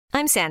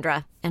I'm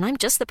Sandra, and I'm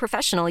just the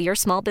professional your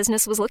small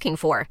business was looking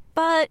for.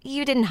 But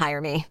you didn't hire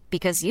me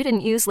because you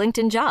didn't use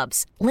LinkedIn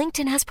Jobs.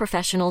 LinkedIn has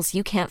professionals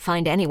you can't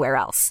find anywhere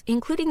else,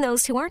 including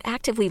those who aren't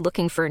actively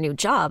looking for a new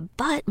job,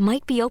 but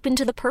might be open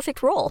to the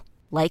perfect role,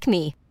 like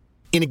me.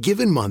 In a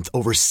given month,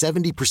 over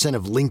 70%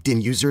 of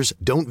LinkedIn users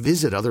don't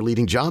visit other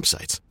leading job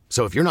sites.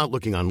 So if you're not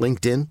looking on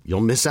LinkedIn,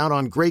 you'll miss out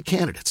on great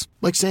candidates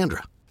like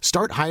Sandra.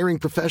 Start hiring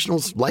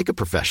professionals like a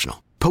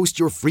professional. Post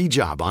your free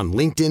job on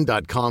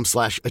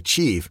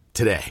linkedin.com/achieve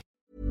today.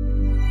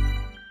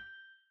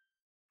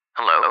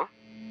 Hello?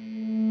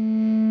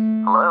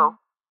 Hello?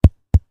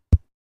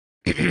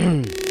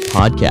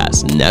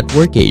 Podcast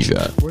Network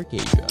Asia.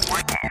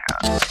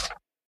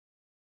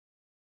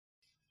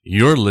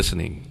 You're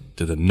listening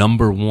to the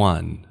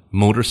 #1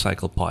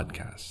 motorcycle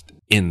podcast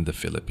in the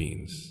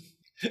Philippines.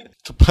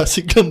 Sa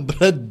Pasig lang,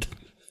 Brad.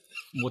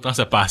 Butang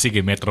sa Pasig,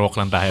 Metro Walk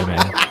lang tayo,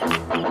 man.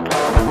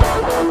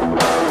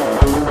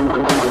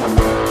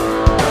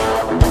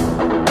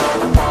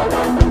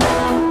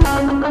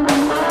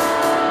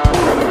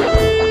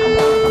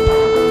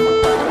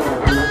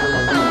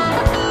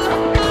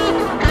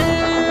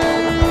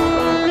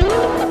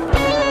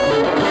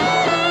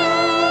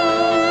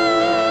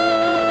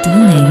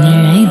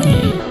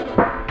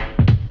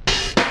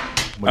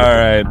 All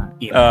right.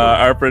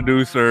 Our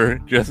producer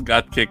just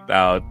got kicked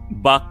out.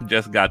 Buck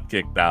just got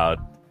kicked out.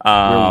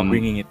 We're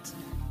winging it.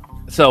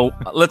 So,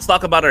 let's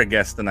talk about our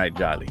guest tonight,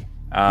 Jolly.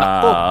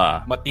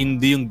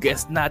 Matindi yung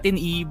guest natin,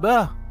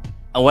 Iba.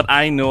 What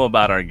I know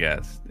about our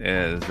guest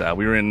is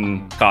we were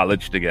in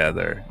college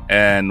together.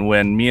 And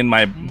when me and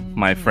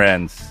my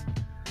friends,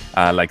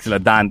 like sila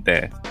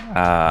Dante,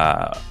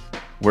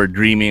 we're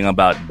dreaming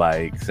about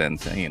bikes, and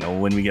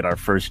when we get our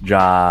first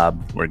job,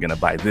 we're gonna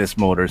buy this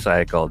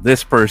motorcycle.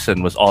 This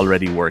person was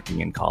already working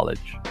in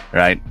college,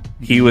 right?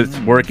 He was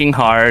working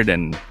hard,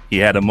 and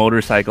he had a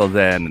motorcycle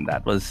then, and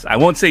that was,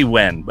 I won't say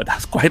when, but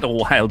that's quite a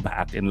while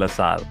back in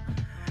LaSalle.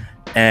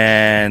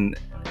 And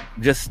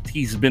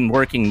he's been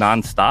working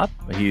nonstop.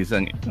 He's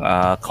a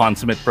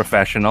consummate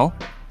professional,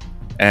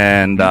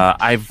 and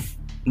I've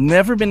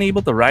never been able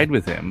to ride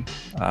with him.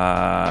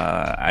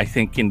 I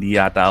think hindi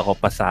yata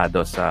ako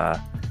pasado sa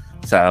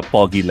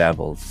pogi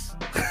levels.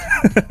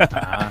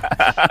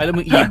 Alam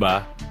mo,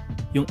 Iba,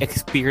 yung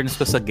experience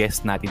ko sa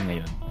guest natin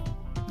ngayon.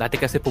 Dati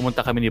kasi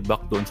pumunta kami ni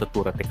Buck doon sa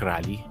Touratech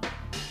Rally.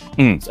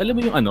 So, alam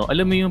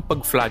mo yung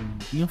flag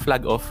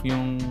off,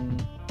 yung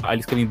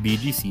paalis kami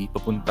BGC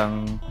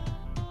papuntang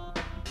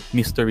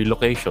mystery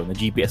location na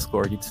GPS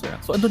coordinates na.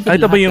 So, andun kami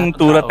ito ba lahat yung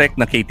Touratech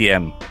na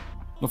KTM?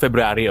 Noong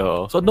February,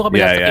 oo. So, doon kami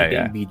lahat sa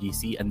KTM yeah.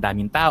 BGC. Ang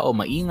daming tao,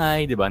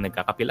 maingay, di ba?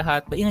 Nagkakape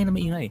lahat. Maingay na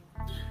maingay.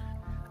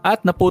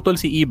 At naputol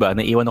si Iba,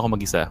 naiwan ako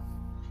mag-isa.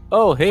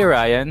 Oh, hey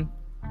Ryan.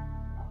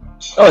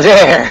 Oh,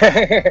 there.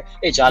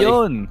 Hey, Jolly.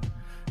 Yun.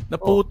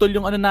 Naputol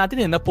yung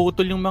natin eh.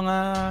 Naputol yung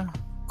mga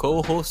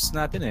co-hosts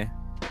natin eh.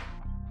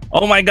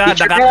 Oh my God,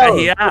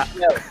 nakakahiya.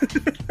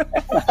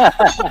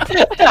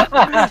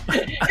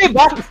 Hey,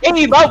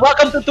 Bob,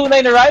 welcome to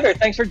 29 Rider.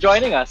 Thanks for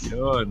joining us.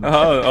 Yun.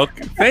 Oh,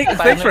 okay.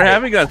 Thanks for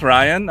having us,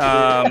 Ryan.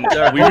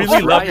 We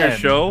really love your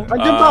show.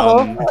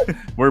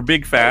 We're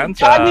big fans.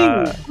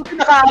 Jolly,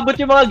 nakaabot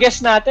yung mga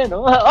guests natin.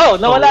 No? Oh,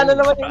 nawala na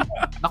naman yun.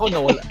 Ako,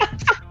 nawala.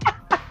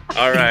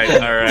 All right.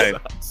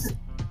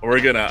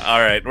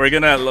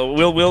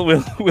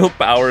 We'll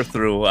power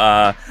through.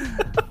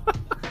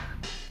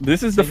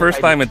 This is the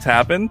first time it's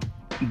happened,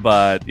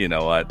 but you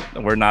know what?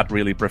 We're not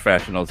really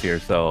professionals here,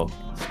 so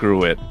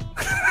screw it.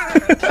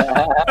 We're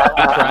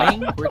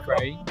trying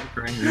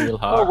real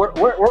hard.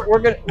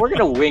 We're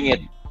gonna wing it.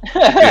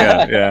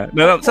 Yeah.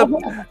 No. So,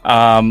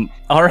 all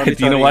right.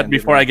 You know what?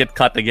 Before I get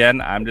cut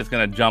again, I'm just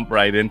gonna jump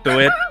right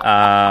into it.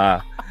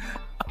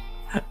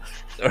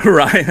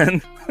 Ryan.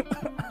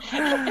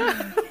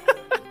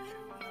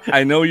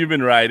 I know you've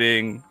been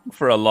riding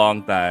for a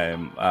long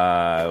time.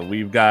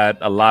 We've got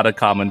a lot of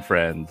common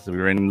friends. We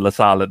were in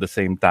LaSalle at the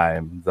same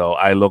time, though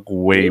I look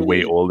way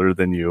older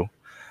than you.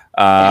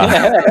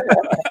 But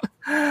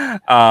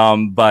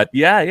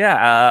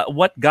yeah.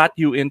 What got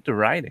you into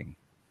riding?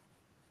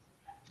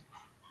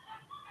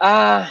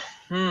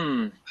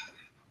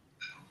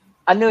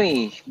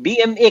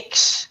 BMX,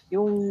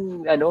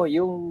 yung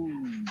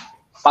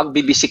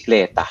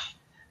pagbibisikleta.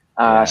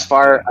 As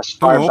far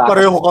back.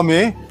 Pareho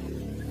kami.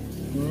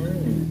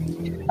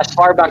 As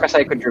far back as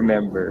I could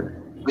remember,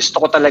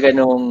 gusto ko talaga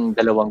nung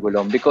dalawang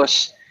gulong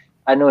because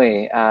I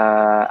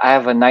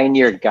have a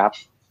 9-year gap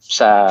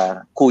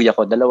sa kuya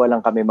ko. Dalawa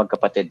lang kami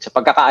magkapatid. Sa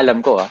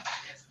pagkakaalam ko,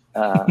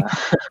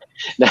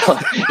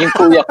 yung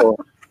kuya ko,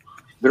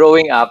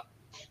 growing up,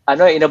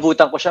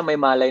 inabutan ko siya, may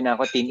malay na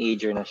ako,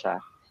 teenager na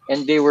siya.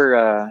 And they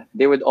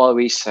would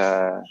always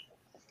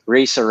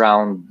race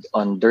around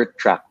on dirt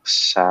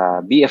tracks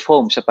sa BF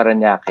Homes sa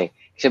Parañaque.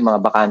 Kasi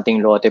mga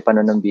bakanting lote pa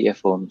noon ng BF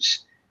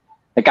Homes.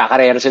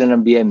 Nagkakarera sila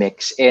ng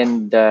BMX,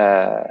 and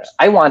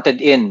I wanted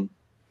in,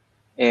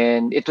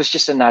 and it was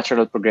just a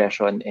natural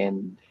progression.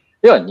 And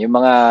yun, yung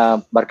mga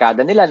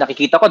barkada nila,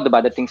 nakikita ko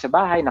dumadating sa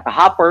bahay,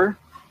 naka-hopper.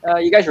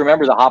 You guys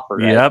remember the hopper,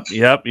 right?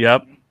 Yep.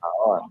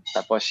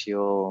 Tapos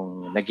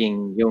yung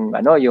naging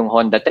yung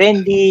Honda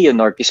Trendy, yung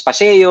Northeast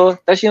Paseo,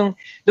 tapos yung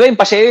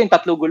Paseo yung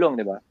 3 gulong,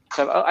 di ba?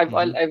 So I've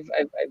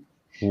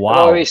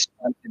always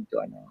wanted to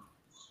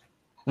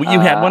You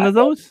had one of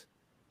those?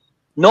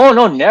 No,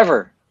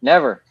 never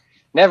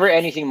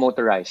anything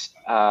motorized.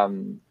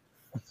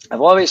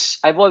 I've always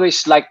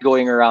liked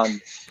going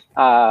around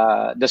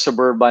the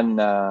suburban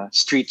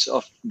streets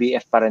of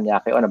BF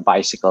Parañaque on a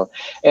bicycle.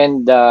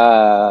 And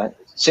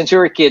since we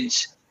were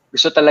kids,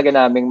 gusto talaga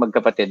naming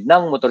magkapatid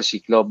ng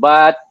motorsiklo,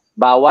 but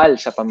bawal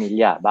sa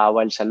pamilya,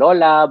 bawal sa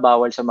lola,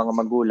 bawal sa mga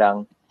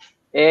magulang.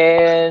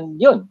 And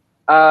yun,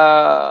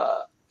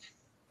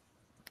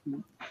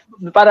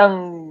 parang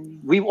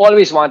we've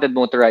always wanted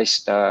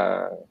motorized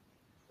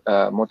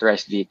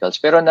vehicles.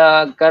 Pero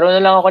nagkaroon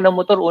na lang ako ng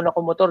motor. Una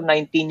ko motor,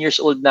 19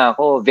 years old na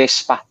ako,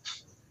 Vespa.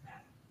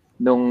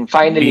 Nung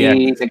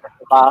finally,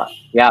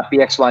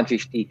 PX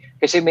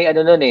 150. Kasi may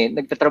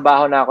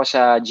nagtatrabaho na ako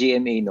sa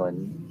GMA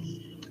noon.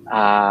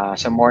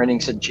 Sa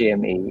morning sa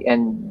GMA,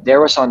 and there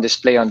was on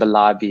display on the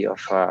lobby of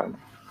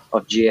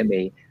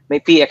GMA, may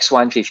PX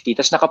 150,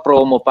 tapos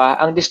naka-promo pa.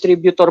 Ang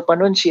distributor pa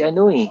noon si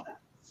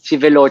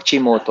Veloci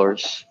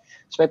Motors.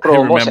 So may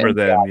promo. I remember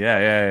them.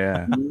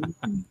 Yeah.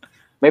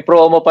 May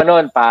promo pa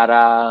noon,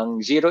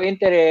 parang 0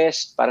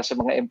 interest para sa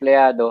mga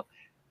empleyado.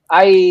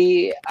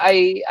 I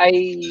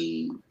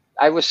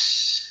was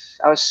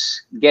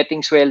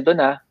getting sweldo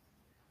na.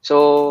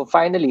 So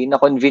finally,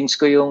 na-convince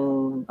ko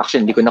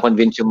actually hindi ko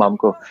na-convince yung mom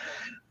ko.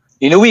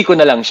 Inuwi ko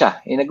na lang siya.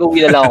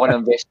 Nag-uwi na lang ako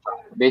ng Vespa,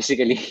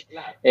 basically.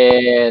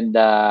 And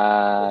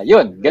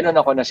yun, ganun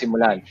ako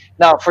nasimulan.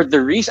 Now, as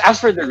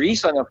for the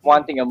reason of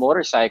wanting a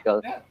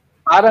motorcycle,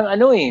 parang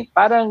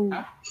parang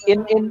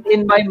in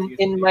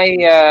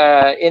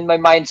my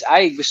mind's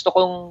eye, gusto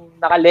kong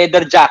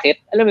naka-leather jacket.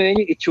 Alam mo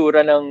yun, yung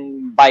itsura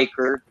ng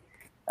biker.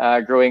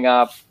 Growing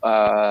up,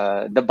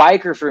 the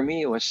biker for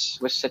me was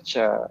such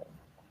a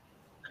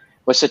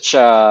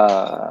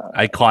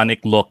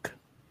iconic look.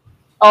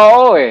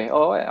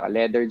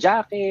 Leather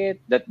jacket,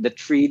 that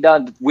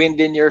freedom, that wind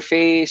in your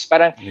face,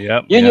 parang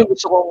yung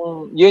gusto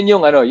kong, yun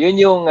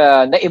yung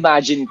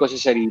na-imagine ko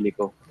sa sarili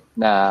ko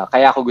na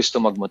kaya ko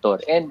gusto magmotor.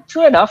 And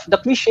true enough, the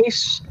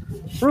cliches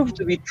proved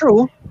to be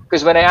true,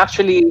 because when I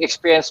actually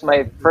experienced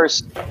my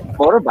first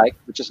motorbike,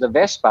 which is the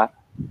Vespa,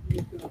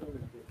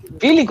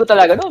 feeling ko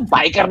talaga noon,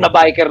 biker na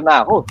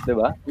ako, di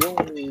ba?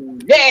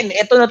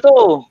 Eto na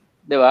to,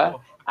 di ba?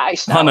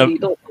 Ayos na ako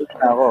dito.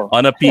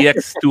 On a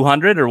PX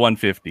 200 or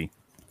 150?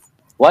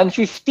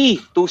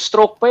 150.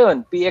 2-stroke pa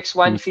yun. PX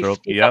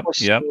 150. Yep.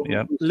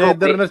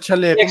 Leather na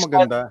chaleco,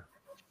 maganda.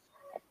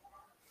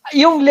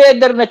 Yung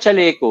leather na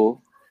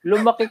chaleco,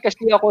 lumaki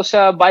kasi ako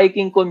sa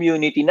biking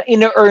community na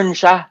ina-earn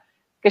siya.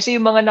 Kasi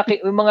yung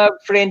mga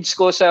friends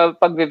ko sa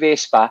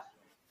pagbe-Vespa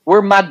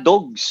were mad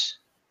dogs.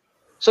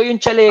 So yung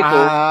chaleco,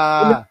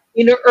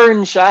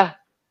 ina-earn siya.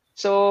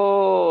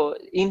 So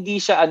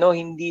hindi siya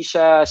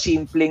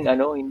simpleng.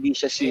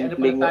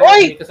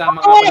 Oy,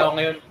 kasama ka pala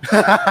ngayon.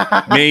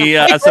 May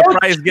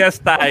surprise guest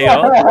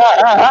tayo.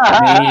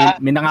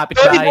 may nangapit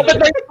tayo.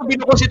 Sorry,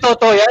 ko si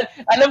Toto yan.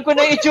 Alam ko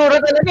na yung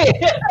itsura talaga eh.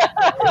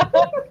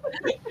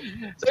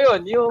 So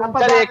yun, yung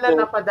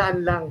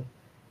napadaan lang.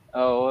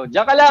 Oo,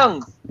 diyan ka lang.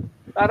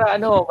 Para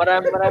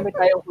marami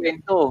tayong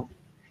kwento.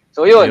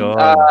 So yun,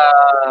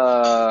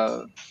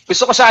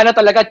 gusto ko sana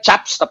talaga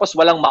chaps tapos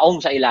walang maong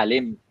sa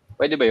ilalim.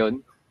 Pwede ba yun?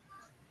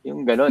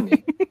 Yung ganon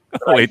eh.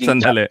 Wait,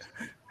 sandali.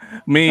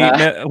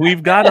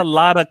 We've got a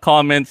lot of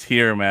comments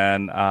here,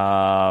 man.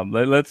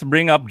 Let's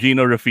bring up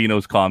Gino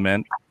Rufino's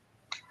comment.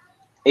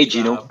 Hey,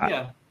 Gino.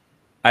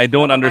 I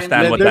don't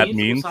understand what that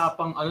means.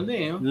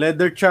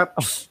 Leather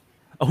chaps.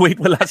 Oh, wait,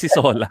 wala si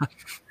Sola.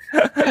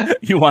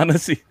 You wanna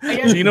see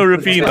Gino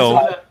Rufino?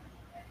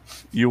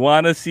 You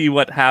wanna see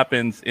what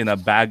happens in a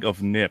bag of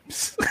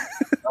nips?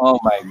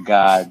 Oh my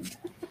God.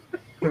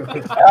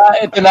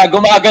 Ito na,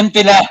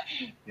 gumaganti na.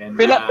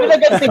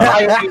 Pinaganti na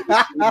kayo.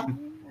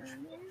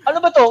 Ano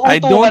ba to?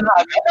 Utukan na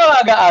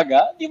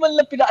aga-aga? Di man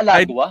lang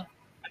pinaalagwa?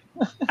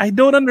 I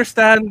don't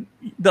understand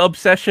the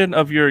obsession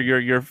of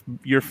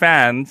your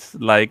fans,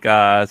 like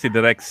si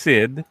Direk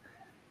Sid.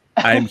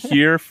 I'm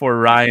here for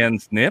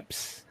Ryan's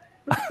nips.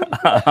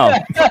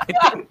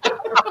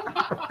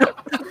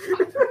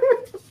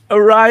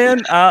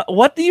 Ryan,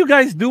 what do you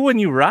guys do when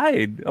you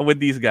ride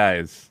with these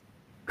guys?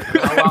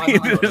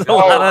 There's a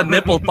lot of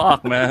nipple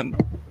talk, man.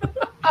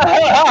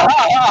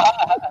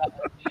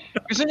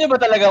 Gusto niyo ba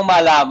talagang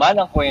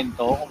malaman ang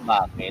kwento kung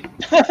bakit?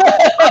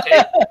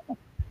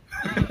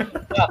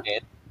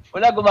 Bakit?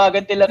 Wala,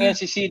 gumaganti lang yan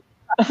si Sid.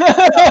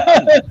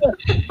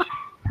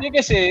 Hindi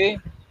kasi,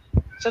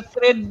 sa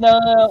thread na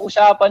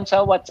usapan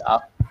sa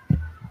WhatsApp,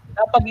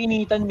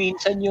 napag-initan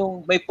minsan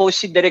yung may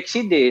post si Direk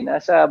Sid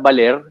nasa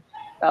Baler.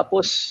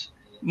 Tapos,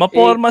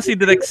 maporma si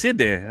Direk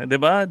Sid di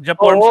ba?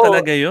 Japorms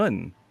talaga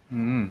yun.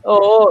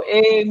 Oo,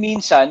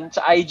 minsan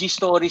sa IG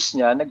stories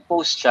niya,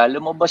 nag-post siya,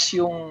 lumabas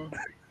yung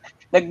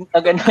nag-nip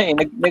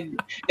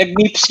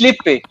slip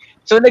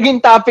So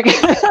naging topic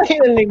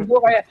ng linggo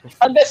kaya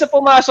hanggang sa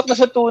pumasok na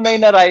sa tunay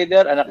na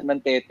rider, anak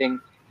ng Teteng.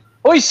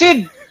 Hoy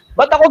Sid,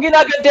 Ba't ako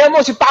ginagantihan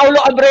mo? Si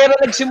Paolo Cabrera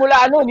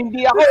nagsimula nun,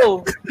 hindi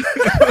ako.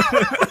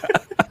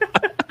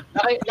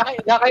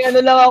 Naki ano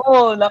lang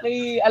ako,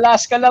 naki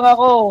Alaska lang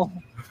ako.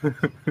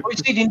 Uy,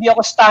 Sid, hindi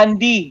ako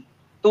standee.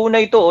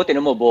 Tunay to,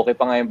 tinan mo, bokeh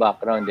pa nga yung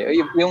background.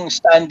 Yung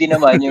standee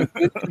naman,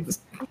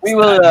 we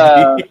will,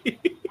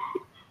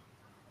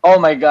 oh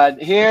my God,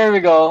 here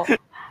we go.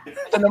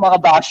 Ito na mga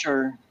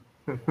basher.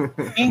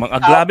 Mga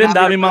grabe,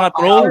 dami mga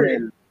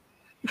troll.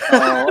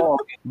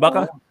 Oo.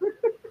 Baka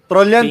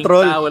troll yan,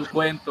 troll. Tawal,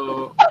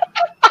 kwento.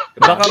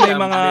 Baka may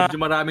mga medyo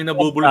maraming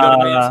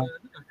nabubulgar ngayon.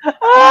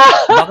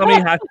 Baka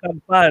may hashtag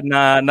pa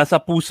na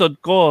nasa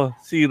pusod ko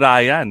si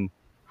Ryan.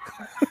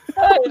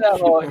 Ay,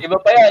 nako. Iba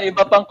pa yan.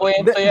 Iba pang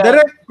kwento yan.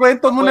 Direct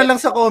kwento mo na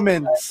lang sa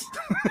comments.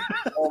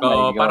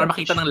 Oh, para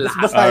makita ng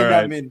lahat. Basahin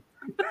namin.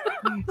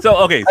 So,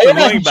 okay. So,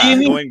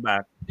 going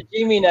back. Si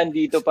Jimmy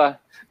nandito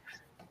pa.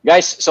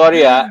 Guys,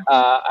 sorry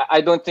I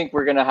don't think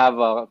we're gonna have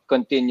a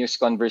continuous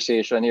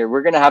conversation here.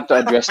 We're gonna have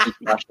to address these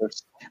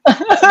crashes.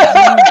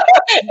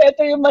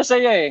 Ito yung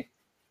masaya eh.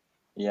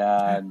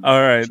 Yan. All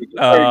right.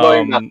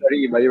 Going back, sorry,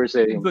 you were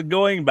saying. So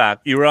going back,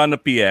 you were on the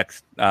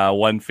PX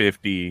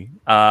 150.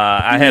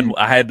 I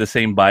had the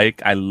same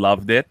bike. I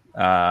loved it.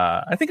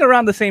 I think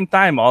around the same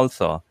time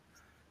also.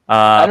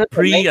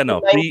 Pre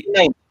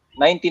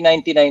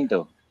 1999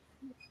 to.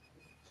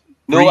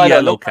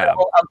 Pre-yellow cab.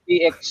 Ang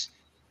PX,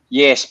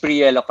 yes,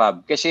 pre-yellow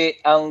cab. Kasi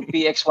ang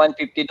PX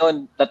 150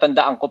 noon,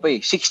 tatandaan ko pa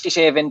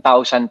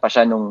 67,000 pa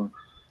siya nung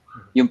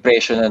yung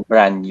presyo ng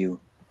brand new.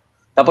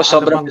 Tapos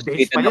sobrang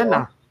base pa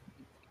yan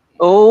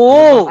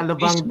Oo!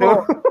 Alabang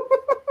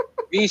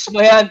Mismo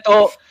yan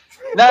to.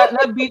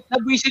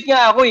 Nabwisit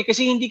nga ako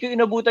kasi hindi ko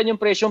inabutan yung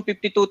presyong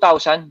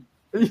 52,000.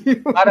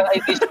 Parang I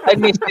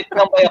missed it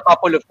lang by a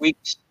couple of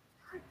weeks.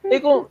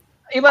 Kung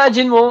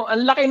imagine mo,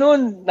 ang laki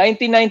nun,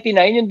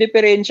 1999, yung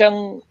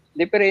diferensyang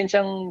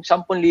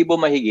 10,000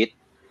 mahigit.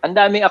 Ang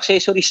daming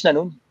accessories na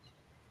nun.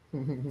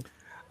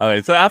 Okay,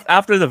 so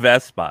after the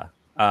Vespa,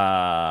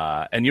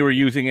 and you were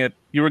using it,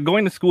 you were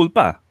going to school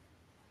pa?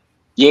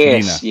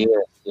 Yes.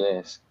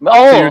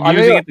 Oh, so you're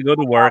using it to go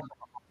to work?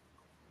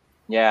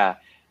 Yeah.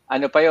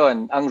 Ano pa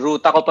yon? Ang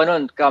ruta ko pa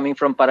nun, coming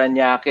from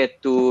Parañaque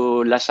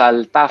to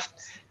Lasal Taft,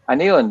 ano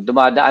yun?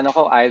 Dumadaan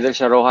ako either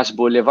sa Rojas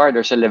Boulevard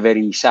or sa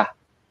Leverisa.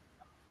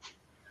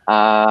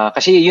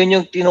 Kasi yun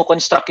yung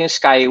tinoconstruct yung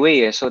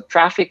Skyway. So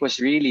traffic was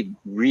really,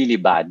 really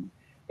bad.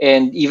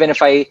 And even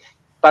if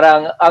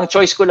parang ang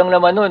choice ko lang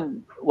naman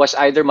nun was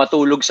either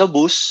matulog sa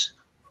bus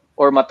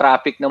or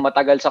matraffic ng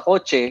matagal sa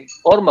kotse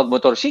or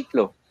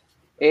magmotorsiklo.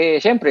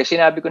 Siyempre,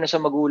 sinabi ko na sa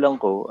magulang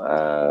ko,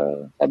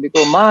 sabi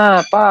ko,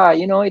 Ma, Pa,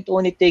 it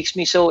only takes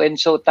me so and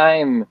so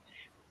time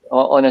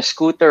on a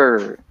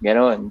scooter.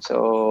 Ganon.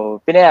 So,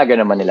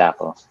 pinayagan naman nila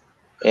ako.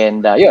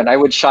 And yun, I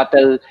would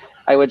shuttle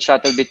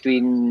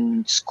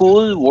between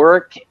school,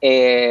 work,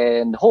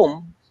 and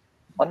home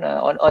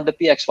on the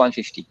PX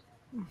 150.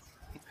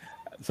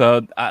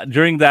 So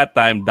during that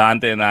time,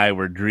 Dante and I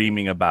were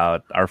dreaming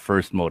about our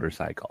first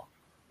motorcycle,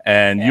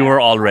 and you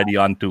were already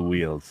on two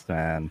wheels.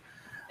 And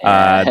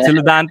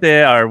Sila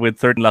Dante are with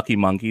Third Lucky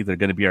Monkey. They're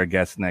going to be our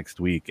guests next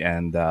week,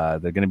 and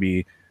they're going to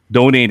be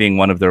donating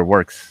one of their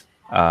works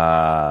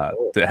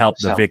to help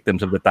the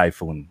victims of the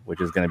typhoon,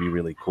 which is going to be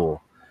really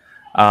cool.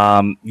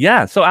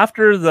 So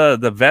after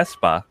the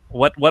Vespa,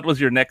 what was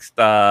your next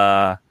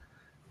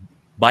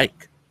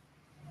bike?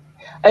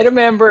 I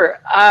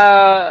remember,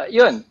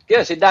 yun,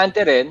 si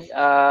Dante rin,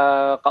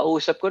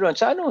 kausap ko doon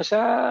sa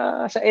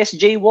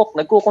SJ Walk,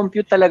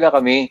 nagko-compute talaga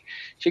kami.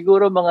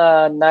 Siguro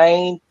mga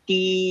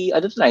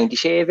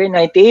 97,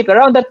 98,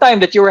 around that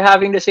time that you were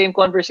having the same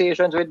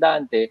conversations with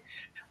Dante.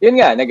 Yun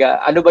nga,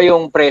 ano ba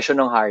yung presyo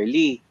ng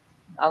Harley?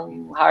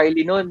 Ang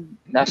Harley noon,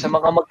 nasa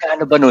mga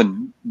magkano ba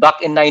noon?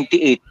 Back in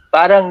 98,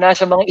 parang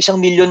nasa mga 1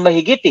 million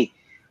mahigit eh.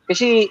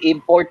 Kasi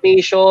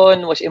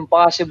importation was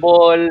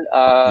impossible.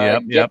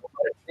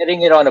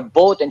 Getting it on a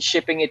boat and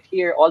shipping it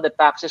here, all the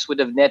taxes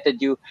would have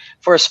netted you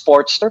for a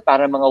Sportster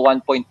para mga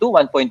 1.2,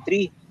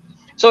 1.3.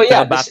 So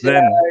yeah, back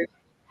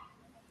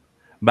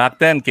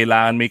then,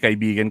 kailangan may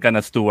kaibigan ka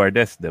na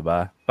stewardess, di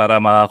ba?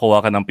 Para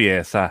makakuha ka ng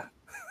pyesa.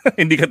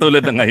 Hindi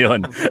katulad ng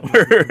ngayon.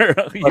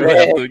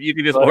 You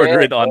can just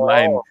order it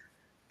online.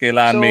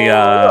 Kailangan may...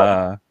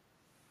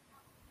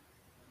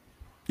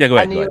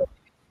 go ahead.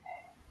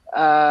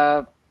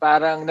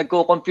 Parang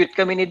nagko-compute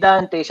kami ni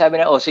Dante. Sabi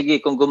na,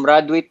 sige, kung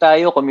gumraduate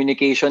tayo,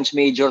 communications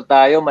major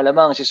tayo,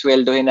 malamang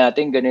sisweldohin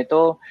natin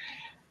ganito.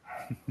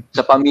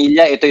 Sa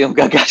pamilya, ito yung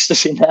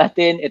gagastusin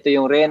natin, ito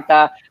yung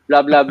renta,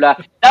 blah, blah, blah.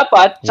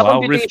 Dapat, sa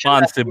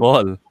computation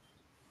responsible.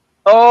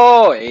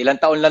 Ilang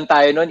taon lang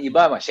tayo noon,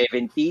 iba,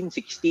 17,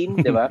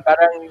 16, di ba?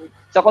 Parang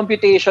sa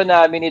computation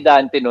namin ni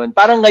Dante noon,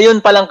 parang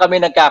ngayon pa lang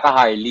kami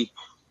nagkaka-Harley.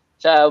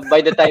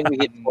 By the time we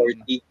hit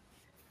 40.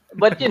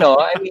 But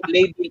I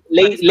mean,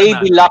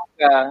 Lady Luck,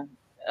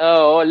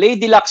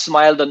 Lady Luck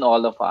smiled on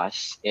all of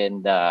us,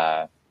 and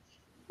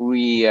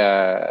we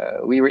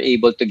were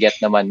able to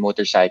get naman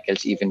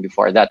motorcycles even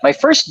before that. My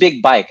first big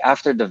bike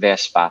after the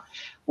Vespa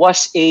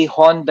was a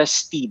Honda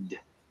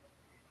Steed.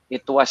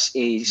 It was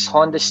a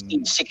Honda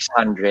Steed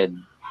 600.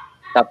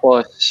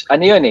 Tapos,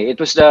 ano yun eh,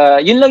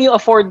 yun lang yung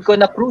afford ko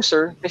na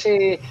cruiser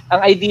kasi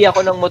ang idea ko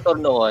ng motor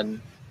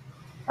noon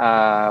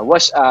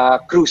was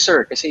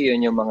cruiser kasi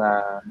yun yung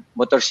mga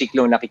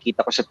motorsiklong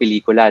nakikita ko sa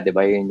pelikula, di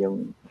ba? Yun yung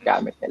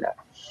gamit nila.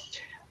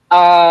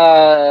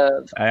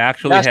 I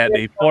actually had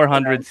a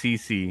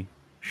 400cc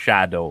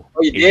Shadow.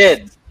 Oh, you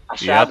did? A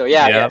Shadow,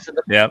 yeah. So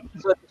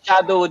the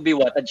Shadow would be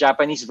what? A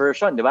Japanese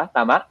version, di ba?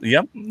 Tama?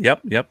 Yep.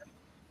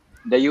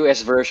 The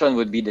US version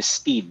would be the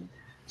Steed.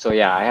 So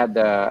yeah, I had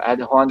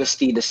the Honda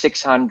Steed, the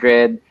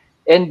 600,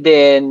 and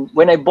then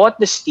when I bought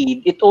the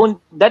Steed,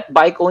 that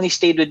bike only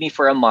stayed with me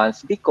for a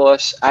month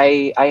because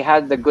I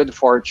had the good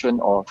fortune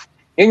of,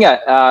 yun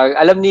nga,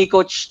 alam ni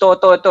Coach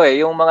Toto to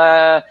yung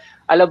mga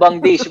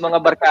Alabang days, yung mga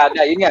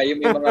barkada, yun nga, yung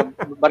may mga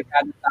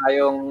barkada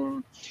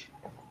tayong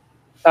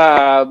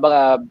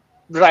mga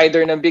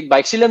rider ng big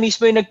bike, sila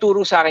mismo yung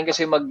nagturo sa akin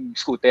kasi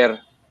mag-scooter.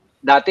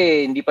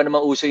 Dati hindi pa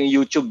naman uso yung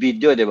YouTube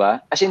video, di ba?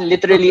 As in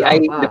literally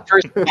the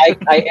first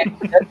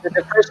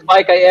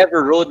bike I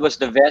ever rode was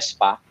the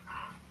Vespa.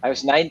 I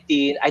was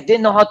 19. I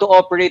didn't know how to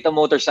operate a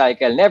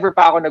motorcycle. Never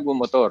pa ako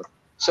nagmumotor.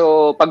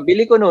 So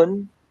pagbili ko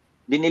nun,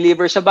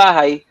 dineliver sa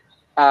bahay,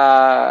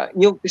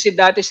 yung kasi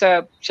dati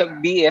sa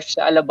BF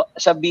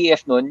sa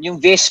BF nun, yung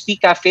Vespi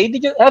Cafe,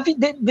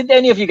 did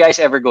any of you guys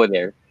ever go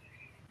there?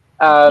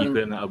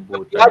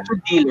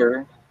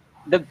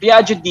 The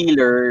Piaggio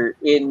dealer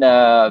in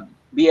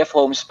BF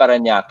Homes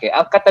Parañaque,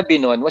 ang katabi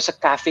nun was a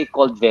cafe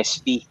called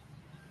Vespi.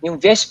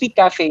 Yung Vespi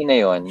Cafe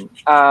na yun,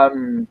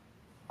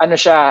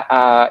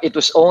 it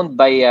was owned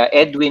by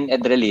Edwin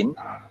Edralin.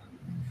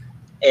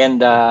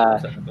 And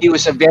he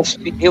was a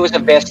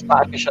Vespa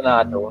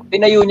aficionado.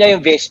 Tinayo niya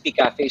yung Vespi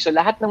Cafe. So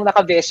lahat ng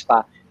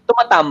naka-Vespa,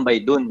 tumatambay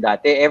dun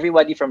dati.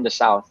 Everybody from the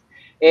south.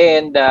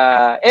 And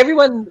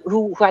everyone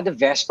who had a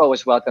Vespa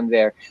was welcome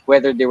there,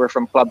 whether they were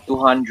from Club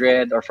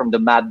 200 or from the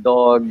Mad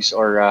Dogs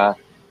or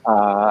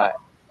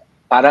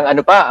parang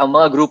ang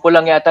mga grupo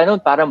lang yata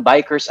noon, parang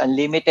Bikers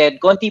Unlimited.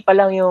 Konti pa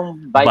lang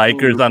yung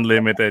Bikers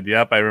Unlimited.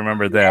 Yep, I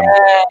remember them.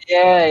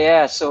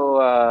 Yeah.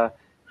 So,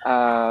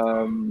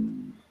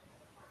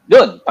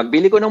 doon,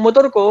 pagbili ko ng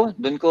motor ko,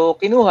 doon ko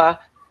kinuha.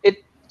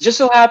 It just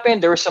so happened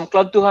there were some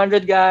Club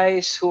 200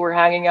 guys who were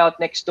hanging out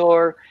next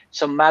door,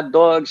 some Mad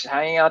Dogs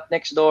hanging out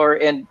next door,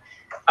 and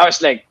I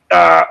was like,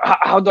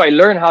 how do I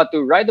learn how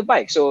to ride the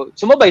bike? So,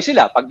 sumabay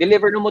sila.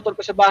 Pag-deliver ng motor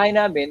ko sa bahay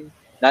namin,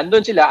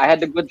 nandun sila. I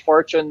had the good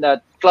fortune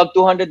that Club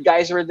 200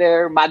 guys were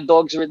there, Mad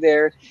Dogs were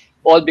there,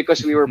 all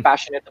because we were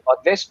passionate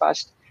about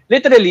Vespas.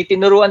 Literally,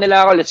 tinuruan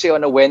nila ako, let's say,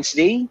 on a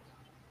Wednesday.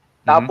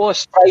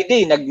 Tapos,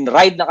 Friday,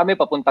 nag-ride na kami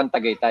papuntang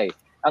Tagaytay.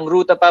 Ang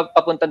ruta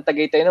papuntang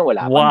Tagaytay na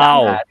wala.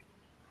 Wow!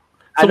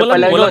 So,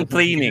 walang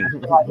training.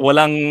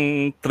 Walang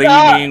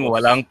training,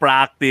 walang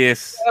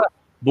practice.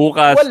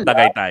 Bukas,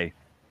 Tagaytay.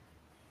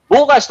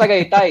 Bukas,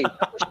 Tagaytay.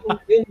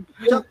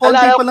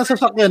 Konti pa lang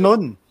sasakyan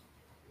nun.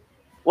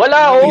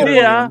 Wala,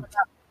 Hindi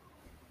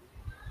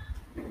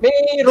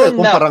Mayroon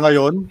na. Kumpara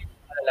ngayon?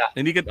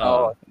 Hindi ka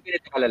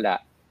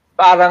kalala.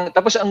 Parang,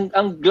 tapos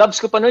ang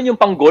gloves ko pa noon yung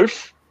pang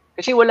golf.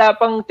 Kasi wala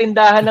pang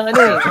tindahan ng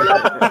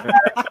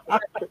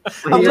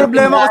Ang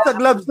problema ko sa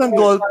gloves ng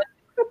golf,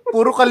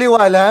 puro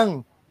kaliwa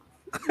lang.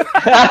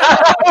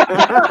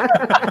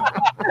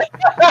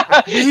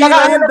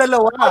 Hihira yung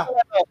dalawa.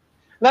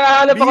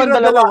 Nakahanap ako ng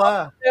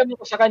dalawa. Problema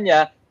ko sa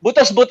kanya,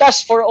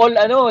 butas-butas for all,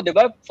 di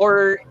ba?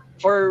 For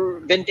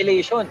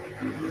ventilation.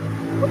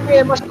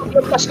 Okay, mas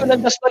paglapas ko ng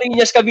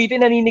Dasmariñas, Cavite,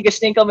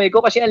 naninigas na yung kamay ko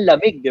kasi ang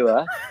lamig, di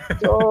ba?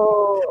 So,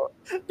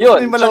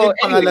 yun. May malaking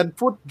pangalan,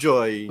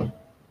 Footjoy.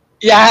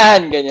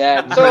 Yan,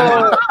 ganyan. So,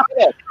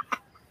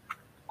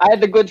 I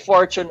had the good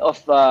fortune of,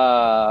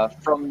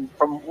 from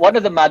one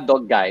of the Mad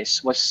Dog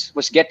guys,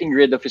 was getting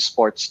rid of his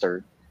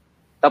Sportster.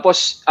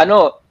 Tapos,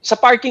 sa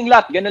parking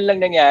lot, ganun lang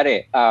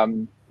nangyari.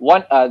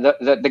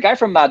 The guy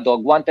from Mad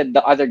Dog wanted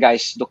the other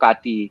guy's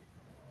Ducati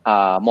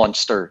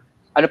Monster.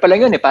 Ano pa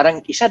lang yun parang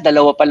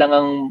dalawa pa lang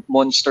ang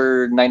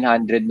Monster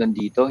 900 nun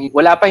dito.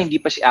 Hindi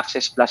pa si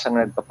Access Plus ang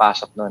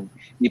nagpapasok nun.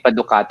 Hindi pa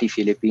Ducati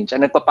Philippines.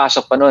 Ang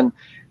nagpapasok pa nun,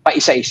 pa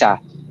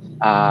isa-isa.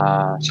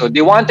 So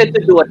they wanted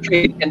to do a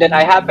trade and then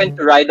I happened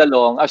to ride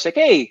along. I was like,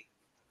 hey,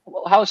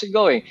 how's it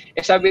going?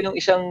 Sabi nung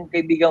isang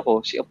kaibigan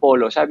ko, si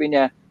Apollo, sabi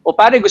niya,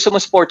 pare, gusto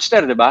mo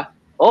Sportster, di ba?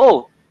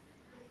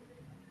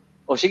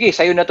 Sige,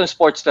 sa'yo na tong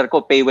Sportster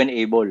ko, pay when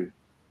able.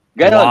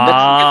 Ganon.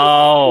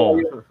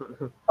 Wow!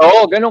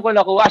 Ganon ko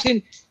nakuha. As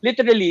in,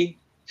 literally,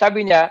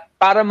 sabi niya,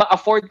 para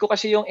ma-afford ko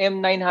kasi yung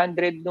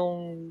M900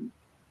 nung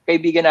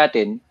kaibigan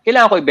natin,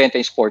 kailangan ko ibenta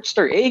yung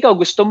Sportster. Ikaw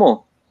gusto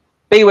mo.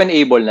 Pay when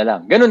able na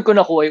lang. Ganon ko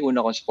nakuha yung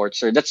una kong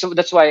Sportster.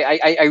 That's why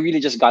I really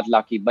just got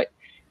lucky. But,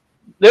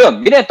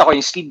 yun, binenta ko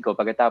yung Steed ko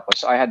pagkatapos.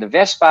 So, I had the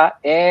Vespa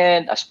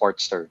and a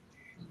Sportster.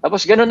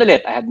 Tapos, ganon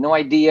ulit. I had no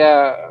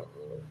idea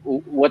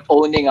what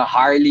owning a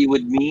Harley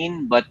would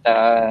mean. But,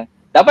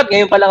 dapat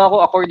ngayon pa lang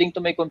ako, according to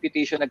my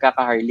computation,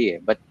 nagkaka-Harley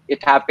But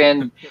it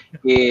happened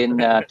in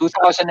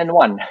 2001.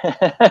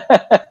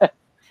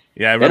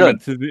 Yeah, I remember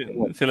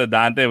sila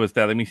Dante was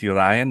telling me si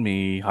Ryan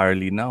may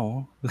Harley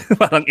now.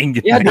 Parang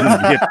inggit na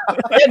inggit.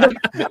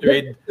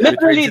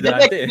 Literally, the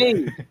next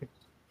day.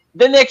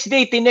 The next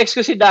day, tinext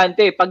ko si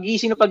Dante.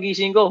 Pagising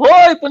ko,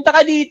 hoy, punta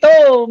ka dito.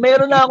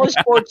 Meron na akong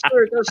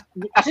sportster.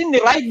 Kasi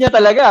niride niya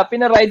talaga.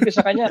 Pinaride ko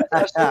sa kanya.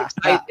 I was so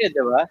excited,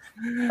 di ba?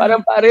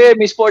 Parang pare,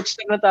 may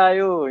sportster na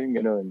tayo. Yung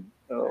ganun.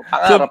 So,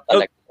 pangarap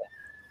talaga.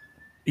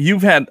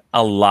 You've had a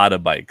lot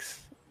of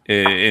bikes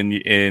in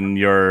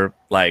your,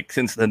 like,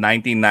 since the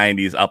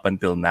 1990s up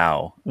until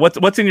now. What's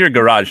in your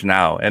garage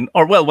now?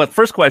 What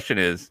first question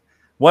is,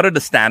 what are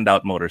the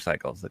standout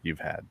motorcycles that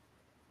you've had?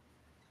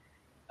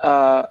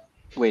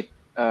 Wait,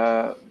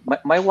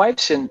 my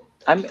wife's in.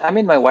 I'm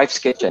in my wife's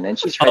kitchen, and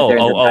she's right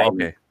there.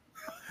 Okay.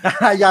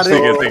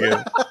 Sige.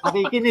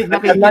 Nakikinig.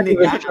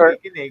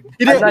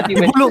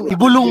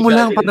 Ibulong mo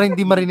lang para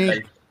hindi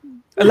marinig.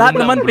 Lahat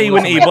naman pay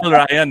when able,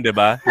 Ryan, di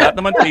ba? Lahat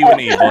naman pay when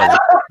able.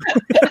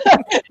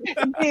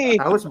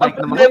 Tapos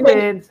bike na mga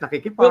friends,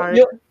 nakikipark.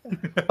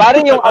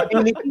 Parang yung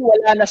ability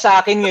wala na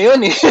sa akin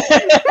ngayon eh.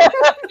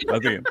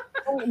 Okay.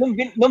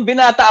 Nung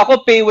binata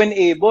ako, pay when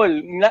able.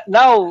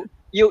 Now,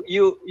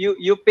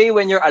 you pay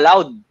when you're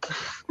allowed.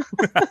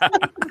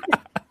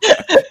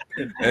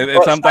 and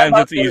sometimes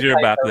it's easier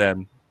back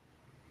then.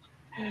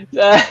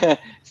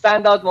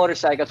 Standout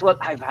motorcycles.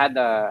 Well, I've had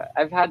a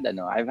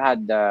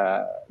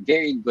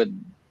very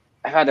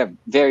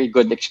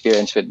good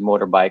experience with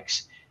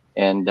motorbikes,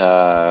 and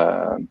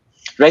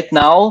right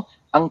now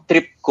ang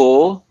trip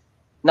ko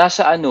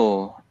nasa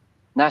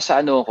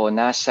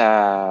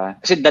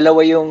kasi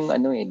dalawa yung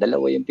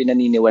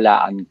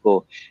pinaniniwalaan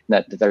ko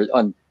na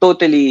on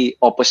totally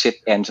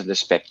opposite ends of the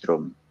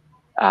spectrum.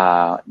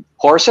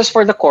 Courses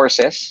for the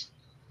courses,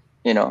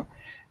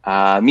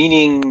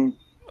 meaning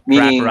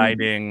track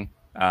riding,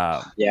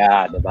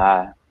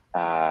 diba?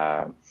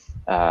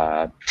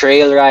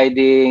 Trail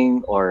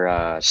riding or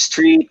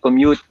street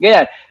commute,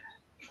 ganyan.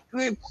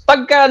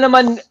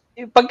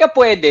 Pagka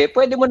pwede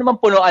mo naman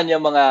punuan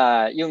yung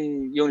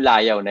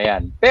layaw na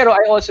yan. Pero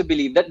I also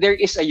believe that there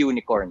is a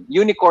unicorn.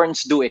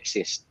 Unicorns do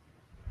exist.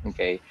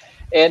 Okay?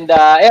 And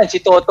ayan, si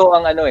Toto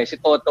ang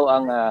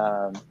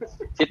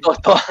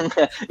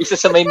isa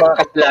sa may mga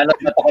kasalanan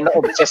na ako na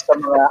obsessed sa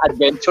mga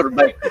adventure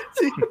bike.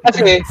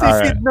 Kasi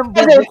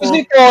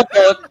si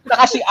Toto,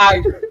 saka si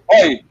Art.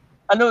 Hoy,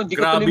 hindi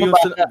ko tuloy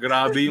mabasa.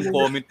 Grabe yung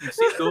comment ni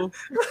Sito.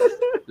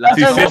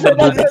 Si Sid the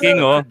Booty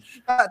King, oh.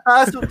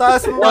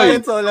 Taas mo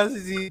ngayon sa wala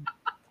si Sid.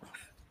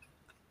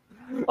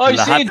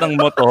 Lahat ng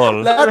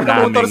motor. Lahat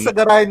ng motor sa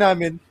garahe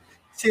namin.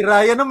 Si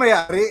Ryan na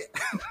may-ari.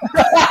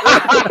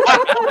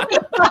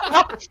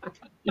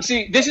 You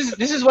see, this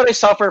is what I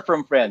suffer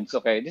from friends,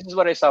 okay? This is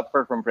what I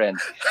suffer from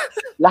friends.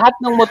 Lahat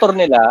ng motor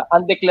nila,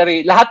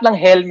 lahat ng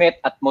helmet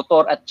at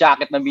motor at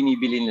jacket na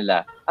binibili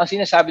nila, ang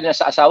sinasabi nila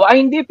sa asawa,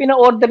 hindi,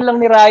 pina-order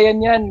lang ni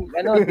Ryan yan.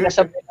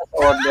 Pinasabi na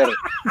sa order.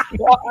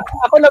 So,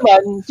 ako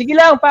naman, sige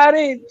lang,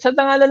 pare, sa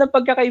tangalan ng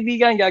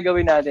pagkakaibigan,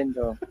 gagawin natin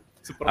to.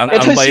 Ang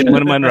bait mo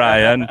naman,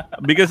 Ryan.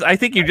 Because I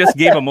think you just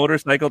gave a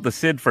motorcycle to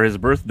Sid for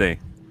his birthday.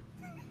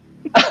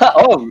 Did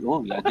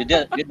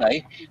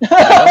I?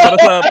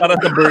 para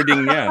sa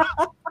birding niya.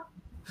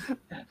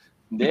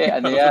 Hindi,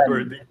 yan.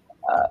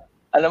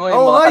 Alam mo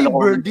yung mga yung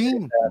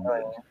birding.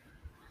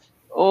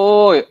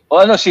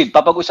 Sid,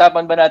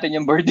 papag-usapan ba natin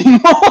yung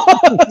birding mo?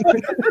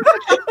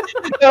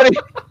 Sorry,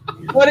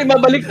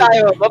 mabalik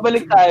tayo.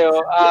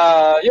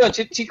 Yun,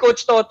 si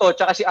Coach Toto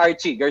tsaka si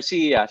Archie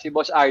Garcia, si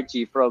Boss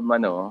Archie from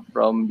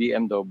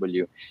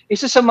BMW.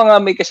 Isa sa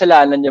mga may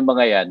kasalanan yung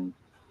mga yan.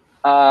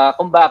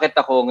 Kung bakit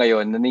ako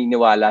ngayon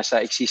naniniwala sa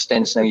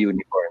existence ng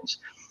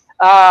unicorns.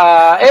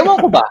 Ewan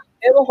ko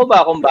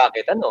ba kung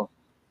bakit.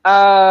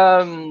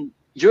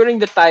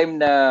 During the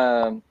time na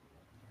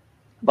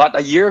about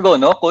a year ago,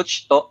 no,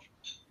 Coach?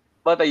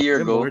 About a year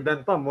ago. More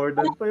than pa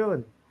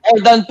yun.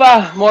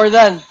 More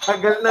than.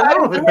 Tagal na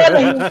no.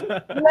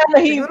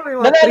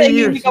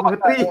 Nananahimik ako.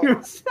 3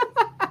 years.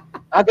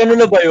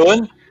 Ganun na ba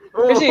yun?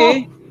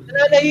 Kasi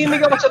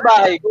nananahimik ako sa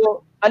bahay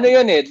ko.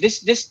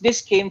 This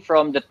came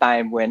from the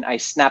time when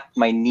I snapped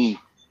my knee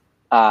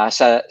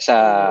sa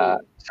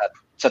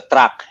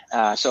track.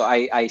 So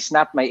I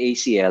snapped my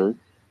ACL.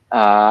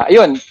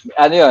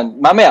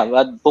 Mamaya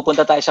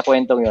pupunta tayo sa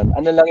kwentong yun.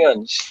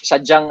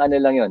 Sadyang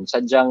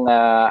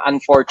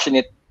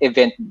unfortunate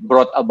event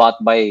brought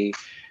about by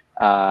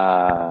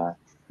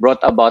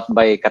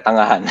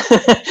katangahan.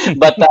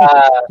 But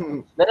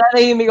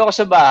nananahimik ako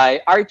sa bahay.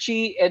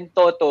 Archie and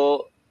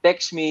Toto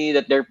text me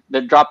that they're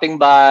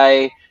dropping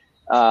by.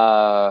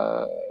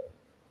 They're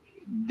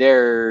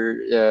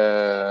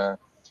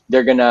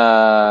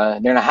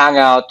gonna hang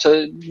out.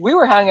 So we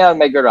were hanging out in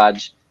my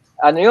garage.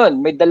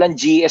 May dalang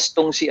GS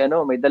tong si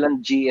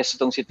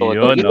Toto.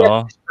 Yun, he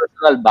left his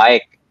personal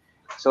bike.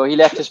 So he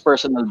left his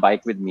personal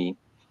bike with me.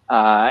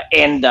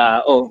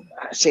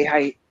 Say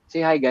hi. Say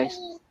hi, guys.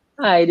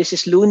 Hi, this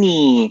is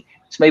Looney.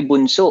 It's my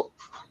bunso.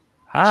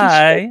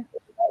 Hi.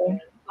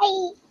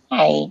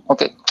 Hi.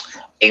 Okay.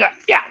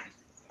 Yeah.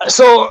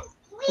 So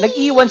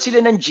nag-iwan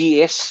sila ng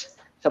GS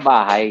sa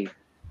bahay.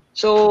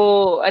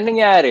 So, anong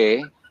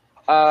nangyari?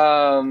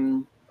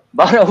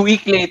 About a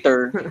week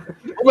later,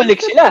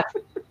 balik sila.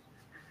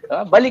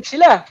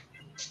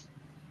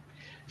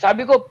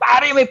 Sabi ko,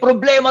 pare, may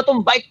problema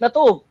tong bike na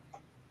to.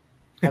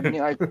 Sabi ni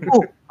Art,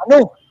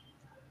 ano?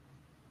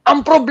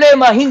 Ang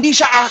problema, hindi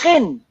siya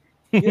akin.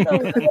 Yun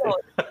ang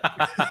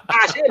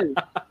hassle.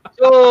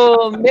 So,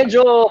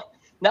 medyo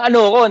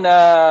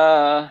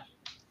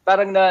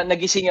parang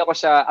nagising ako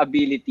sa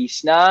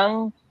abilities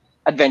ng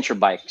adventure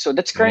bike. So,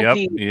 that's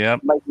currently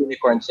my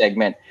unicorn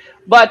segment.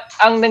 But,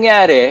 ang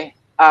nangyari,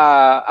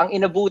 ang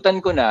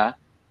inabutan ko na,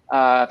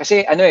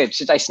 kasi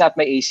since I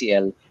snapped my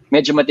ACL,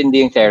 medyo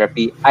matindi yung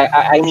therapy.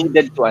 I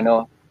needed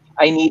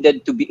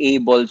to be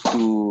able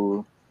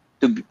to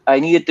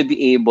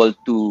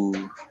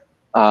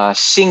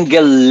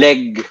single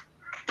leg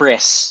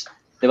press.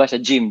 'Di ba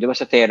sa gym, 'di ba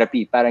sa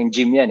therapy, parang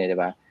gym 'yan 'di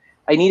ba?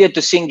 I needed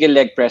to single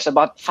leg press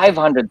about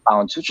 500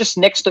 pounds, which is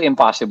next to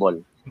impossible.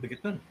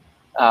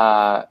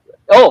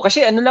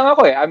 Kasi lang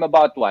ako eh. I'm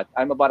about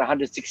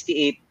 168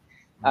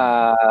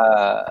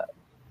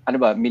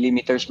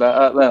 millimeters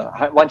ba?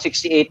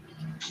 168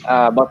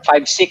 about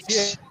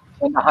 5'6"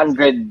 and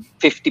 150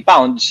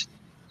 pounds.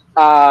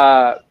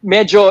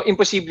 Medyo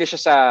imposible siya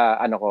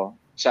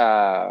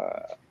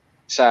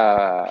sa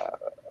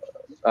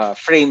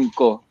frame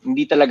ko.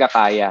 Hindi talaga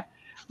kaya.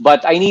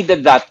 But I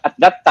needed that. At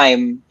that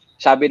time,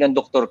 sabi ng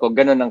doktor ko,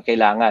 ganun ang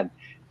kailangan.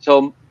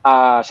 So,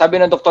 sabi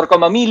ng doktor ko,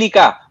 mamili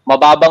ka.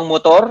 Mababang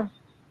motor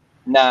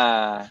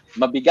na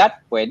mabigat,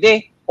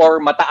 pwede. Or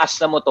mataas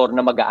na motor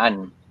na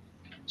magaan.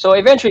 So,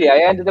 eventually,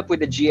 I ended up with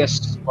the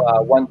GS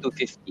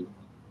 1250.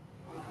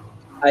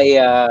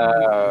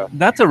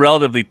 That's a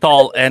relatively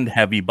tall and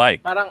heavy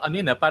bike. Parang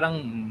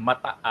parang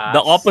mataas.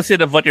 The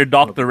opposite of what your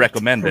doctor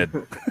recommended.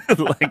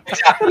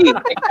 Exactly.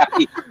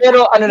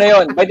 Pero na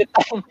yun, by the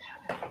time,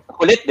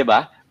 kulit, di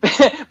ba?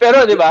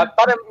 Pero di ba,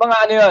 parang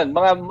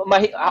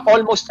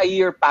almost a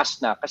year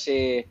past na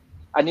kasi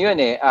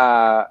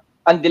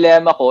ang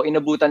dilemma ko,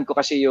 inabutan ko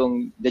kasi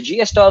yung the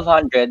GS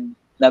 1200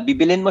 na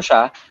bibilin mo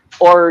siya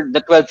or the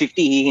 1250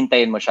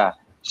 hihintayin mo siya.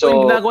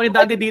 So, ginagawa ni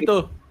Dante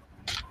dito.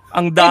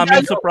 Ang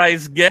daming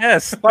surprise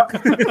guest.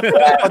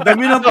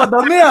 Padami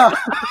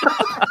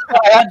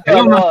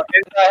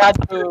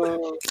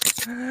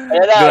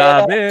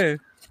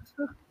Grabe.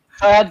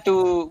 I had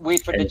to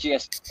wait for the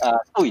GS.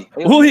 Uy!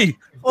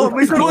 Oh,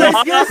 may surprise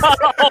guest!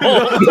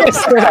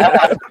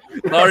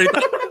 Sorry.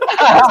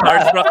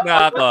 Starstruck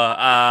na ako.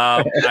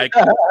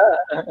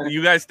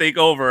 You guys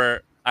take over.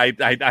 I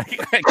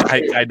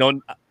don't.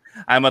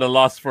 I'm at a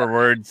loss for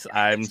words.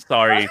 I'm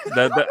sorry.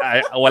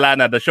 Wala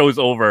na. The show's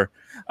over.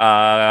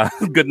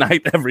 Good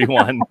night,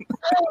 everyone.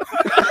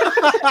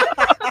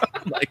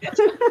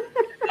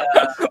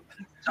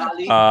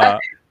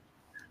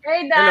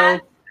 Hey,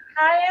 Dad.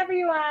 Hi,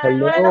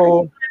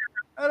 everyone.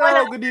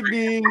 Hello, good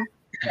evening.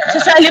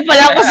 Sasali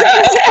pala ako sa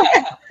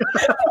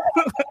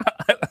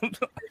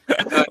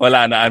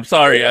Wala na. I'm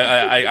sorry.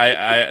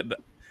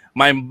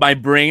 My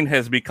brain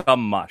has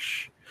become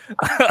mush.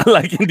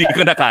 Like hindi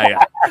ko na kaya.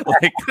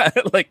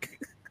 Like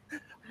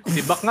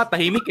si Bak nga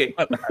tahimik eh.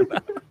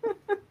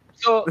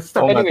 So,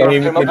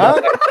 anyway,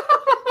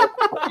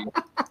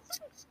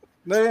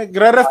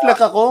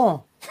 Nagre-reflect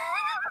ako.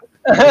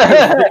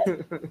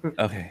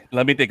 Okay,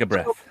 let me take a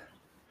breath.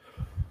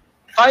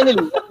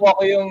 Finally, nakuha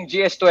ko yung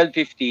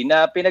GS1250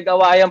 na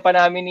pinag-awayan pa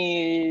namin ni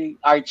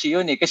Archie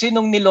yun eh. Kasi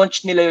nung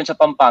nilaunch nila yun sa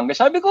Pampanga,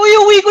 sabi ko,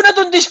 uwi ko na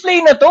tong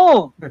display na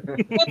to.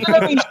 Ito na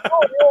mismo.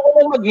 Ayoko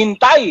na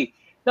maghintay.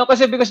 No,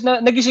 kasi because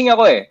nagising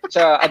ako eh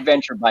sa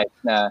adventure bike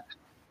na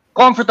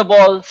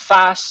comfortable,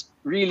 fast,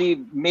 really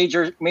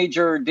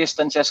major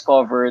distances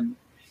covered.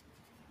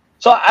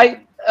 So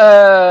I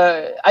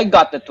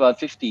got the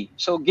 1250.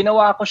 So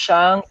ginawa ko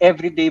siyang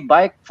everyday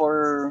bike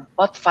for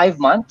about 5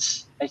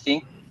 months, I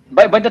think.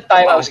 By the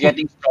time I was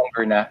getting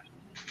stronger na.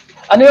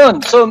 Ano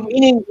yun? So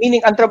meaning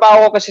ang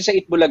trabaho ko kasi sa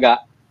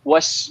Itbulaga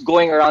was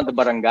going around the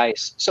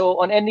barangays. So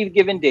on any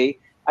given day,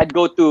 I'd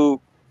go to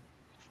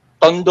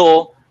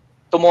Tondo.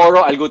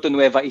 Tomorrow, I'll go to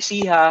Nueva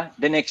Ecija.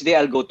 The next day,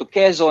 I'll go to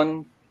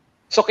Quezon.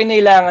 So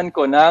kinailangan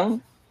ko ng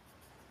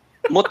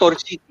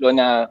motorsiklo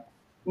na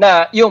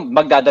yung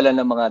magdadala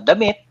ng mga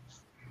damit,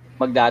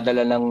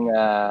 magdadala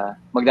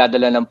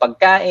ng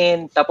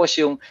pagkain, tapos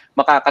yung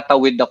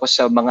makakatawid ako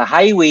sa mga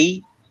highway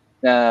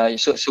na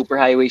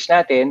super highways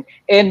natin,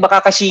 and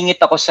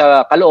makakasingit ako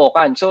sa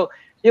Caloocan. So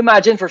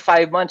imagine for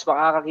 5 months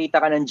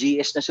makakakita ka ng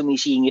GS na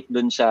sumisingit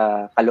dun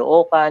sa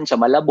Caloocan, sa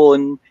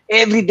Malabon,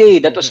 every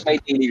day. That was my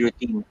daily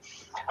routine.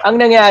 Ang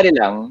nangyari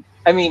lang,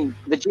 I mean,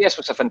 the GS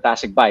was a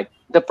fantastic bike.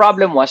 The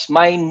problem was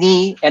my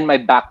knee and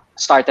my back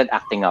started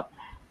acting up.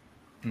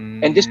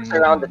 And this was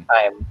around the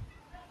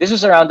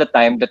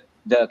time that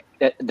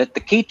the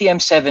KTM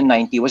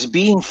 790 was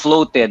being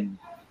floated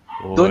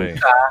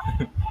doon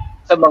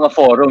sa mga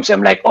forums.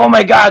 I'm like, oh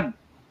my God,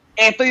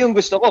 eto yung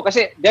gusto ko.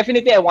 Kasi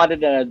definitely I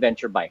wanted an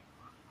adventure bike.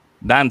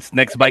 Dance,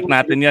 next bike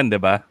natin yan, di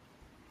ba?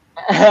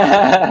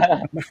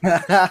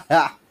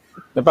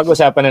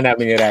 Napag-usapan na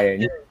namin ni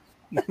Ryan.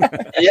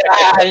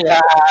 Nag-ride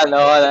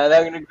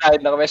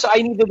na kami. So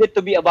I needed it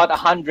to be about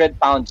 100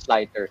 pounds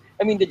lighter.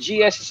 I mean, the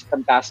GS is a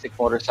fantastic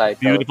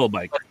motorcycle. Beautiful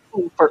bike.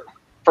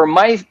 For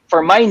my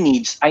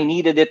needs, I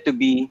needed it to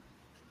be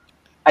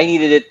I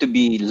needed it to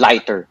be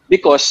lighter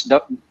because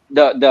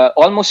the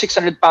almost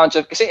 600 pounds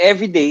of, kasi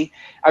every day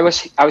I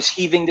was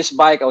heaving this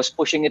bike, I was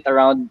pushing it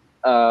around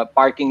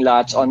parking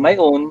lots on my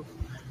own,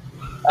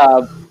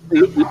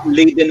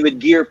 laden with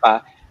gear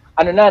pa.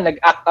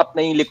 Nag-act up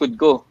na yung likod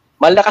ko.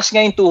 Malakas nga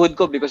yung tuhod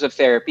ko because of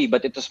therapy,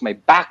 but it was my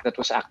back that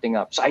was acting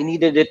up. So I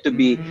needed it to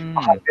be 100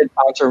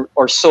 pounds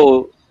or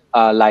so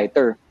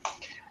lighter.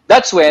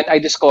 That's when I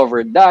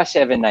discovered the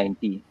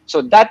 790.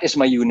 So that is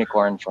my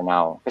unicorn for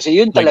now. Kasi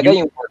yun talaga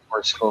yung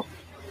workhorse ko.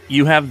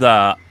 You have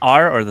the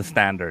R or the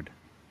standard?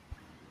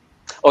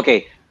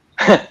 Okay.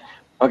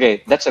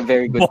 Okay, that's a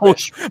very good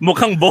question.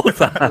 Mukhang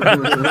both.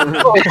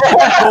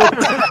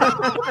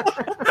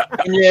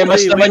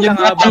 Mas naman yung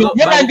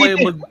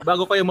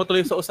bago kayo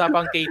matuloy sa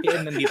usapang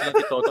KTM, nandito lang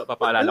si Toto.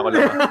 Papaalala ko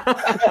lang.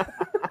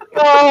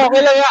 Okay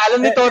lang. Alam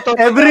ni Toto.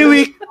 Every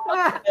week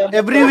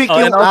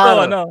yung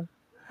also,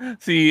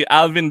 si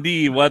Alvin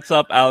D. What's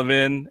up,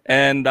 Alvin?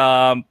 And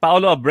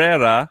Paolo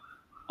Abrera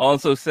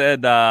also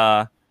said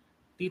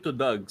Tito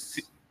Dugs.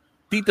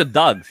 Tito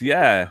Dugs,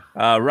 yeah.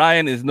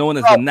 Ryan is known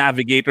as the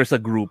navigator sa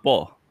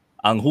grupo.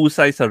 Ang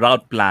husay sa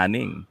route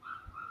planning.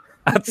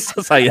 At sa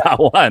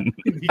sayawan.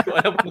 Hindi ko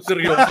alam kung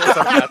seryoso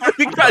sa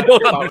Hindi ka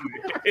alam.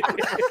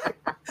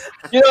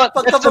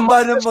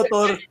 Pagkababa ng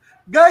motor,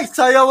 guys,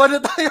 sayawan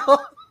na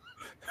tayo.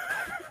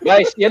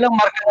 Guys, yan ang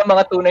marka ng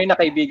mga tunay na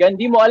kaibigan.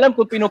 Hindi mo alam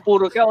kung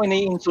pinupuro ka o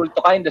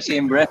iniinsulto ka in the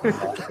same breath.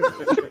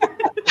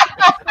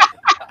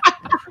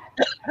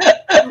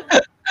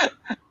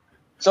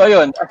 So,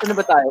 ayun. Asan na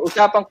ba tayo?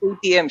 Usapang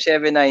KTM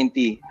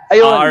 790.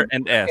 Ayun. R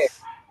and S. Okay.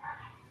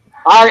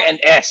 R and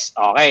S.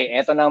 Okay,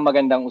 eto na ang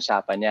magandang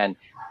usapan yan.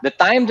 The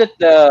time that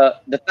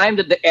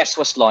the S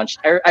was launched,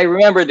 I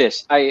remember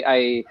this.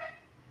 I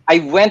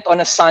went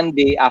on a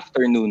Sunday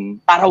afternoon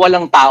para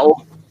walang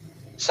tao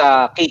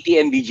sa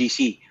KTM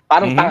BGC.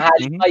 Parang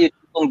tanghali pa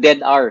yung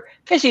dead hour.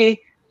 Kasi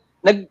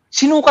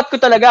sinukat ko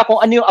talaga kung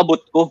ano yung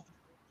abot ko.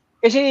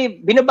 Kasi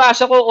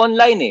binabasa ko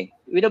online eh.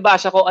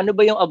 Binabasa ko ano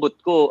ba yung abot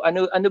ko?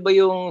 Ano ba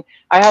yung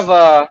I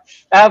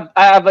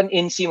have an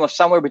inseam of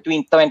somewhere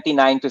between 29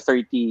 to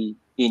 30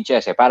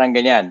 inches eh. Parang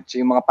ganyan. So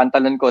yung mga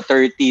pantalon ko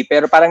 30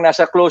 pero parang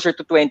nasa closer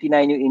to 29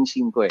 yung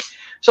inseam ko eh.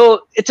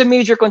 So it's a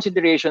major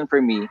consideration for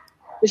me.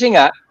 Kasi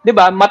nga, 'di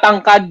ba,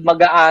 matangkad,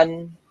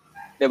 magaan,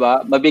 'di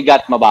ba?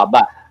 Mabigat,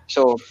 mababa.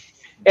 So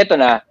eto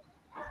na.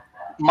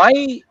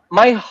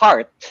 My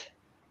heart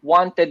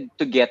wanted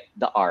to get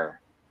the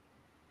R.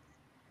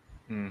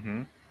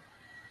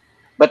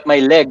 But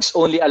my legs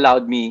only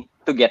allowed me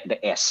to get the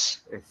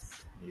S.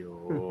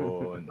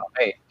 Yun.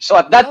 Okay. So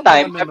at that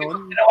time,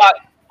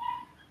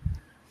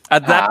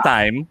 At that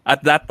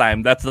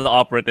time, that's the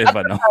operative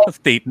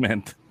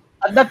statement.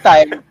 At that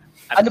time,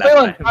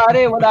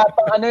 Pare, wala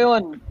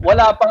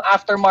pang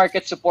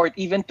aftermarket support.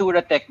 Even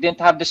Touratech didn't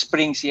have the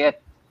springs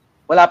yet.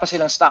 Wala pa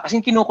silang stock. Kasi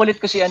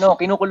kinukulit ko si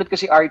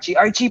Archie.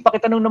 Archie,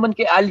 pakitanong naman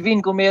kay Alvin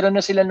kung meron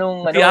na sila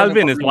nung Si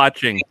Alvin is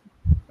watching.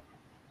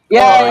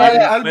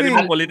 Yeah. Pwede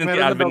mong kulitin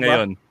si Alvin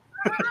ngayon.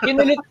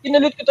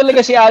 Kinulit ko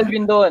talaga si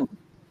Alvin doon.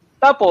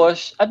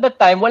 Tapos, at that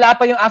time, wala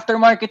pa yung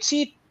aftermarket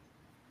seat.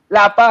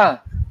 Wala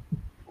pa.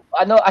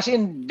 As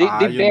in, they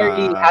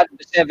barely had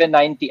the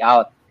 790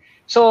 out.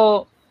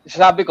 So,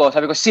 sabi ko,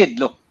 Sid,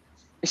 look.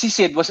 Si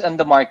Sid was on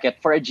the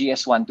market for a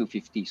GS1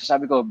 250. So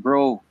sabi ko,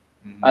 bro,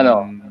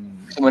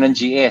 gusto mo ng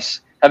GS.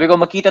 Sabi ko,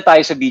 makita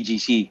tayo sa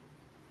BGC.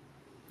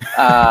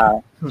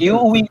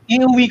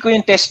 Iuwi ko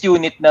yung test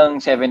unit ng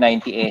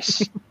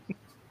 790S.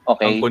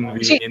 Okay?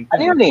 Kasi,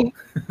 ano yun eh?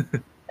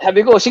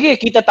 Sabi ko, sige,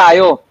 kita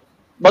tayo.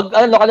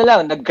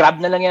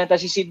 Nag-grab na lang yata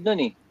si Sid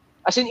nun eh.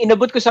 As in,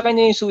 inabot ko sa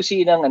kanya yung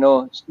susi ng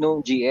nung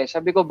GS.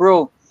 Sabi ko,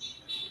 bro,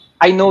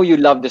 I know you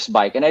love this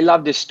bike and I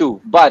love this too.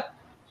 But,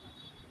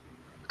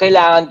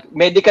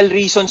 medical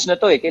reasons na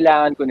to eh.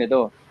 Kailangan ko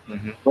nito.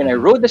 When I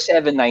rode the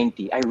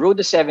 790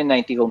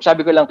 home.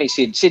 Sabi ko lang kay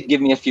Sid,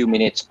 give me a few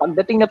minutes.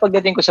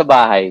 Pagdating ko sa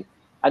bahay,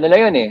 ano na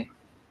yun eh.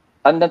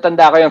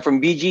 Tanda ko yun, from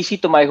BGC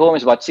to my home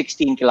is about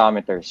 16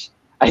 kilometers.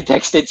 I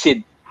texted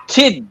Sid,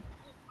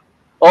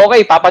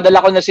 okay,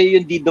 papadala ko na sa iyo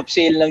yung deed of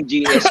sale ng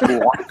GS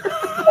bukas.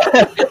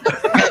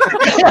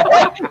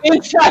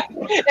 In fact,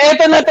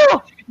 eto na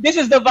to. This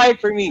is the vibe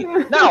for me.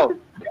 Now,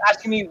 you're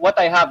asking me what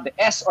I have, the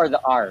S or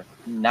the R.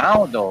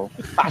 Now though,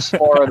 fast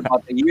forward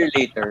about a year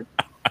later,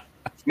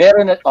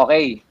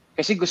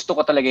 kasi gusto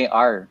ko talaga yung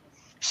R.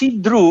 Si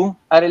Drew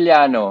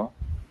Arellano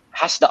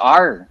has the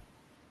R.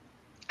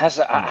 He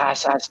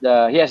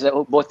has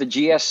both the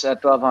GS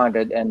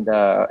 1200 and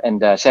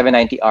the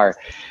 790R.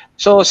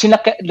 So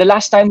the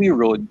last time we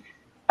rode,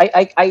 I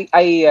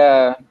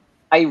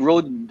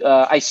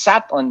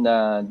sat on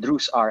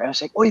Drew's R. I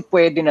was like, "Oy,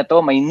 pwede na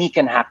to. My knee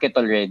can hack it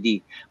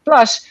already."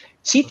 Plus,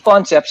 Seat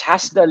Concepts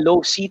has the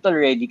low seat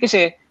already.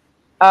 Kasi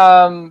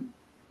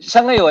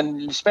sa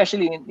ngayon,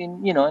 especially in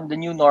the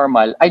new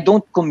normal, I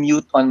don't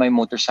commute on my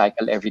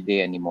motorcycle every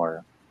day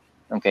anymore.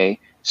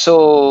 Okay?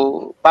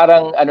 So,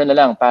 parang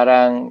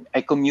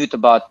I commute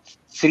about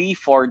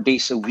 3-4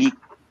 days a week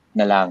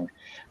na lang.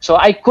 So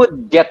I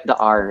could get the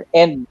R,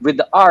 and with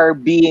the R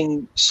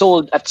being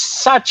sold at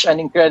such an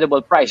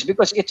incredible price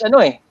because it's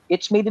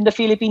it's made in the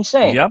Philippines na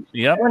eh. Yep.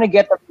 I want to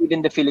get the made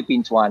in the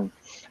Philippines one.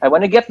 I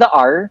want to get the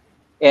R,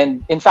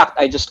 and in fact,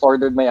 I just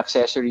ordered my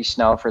accessories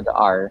now for the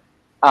R.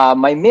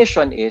 My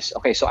mission is,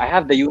 okay, so I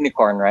have the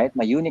Unicorn, right?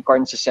 My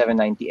Unicorn is a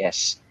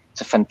 790S.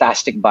 It's a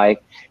fantastic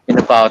bike.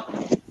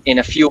 In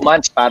a few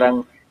months,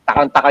 parang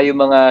takang-taka yung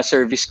mga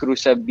service crew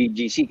sa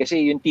BGC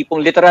kasi yung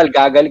tipong literal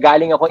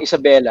galing ako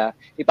Isabela,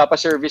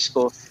 ipapa-service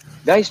ko,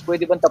 guys,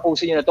 pwede bang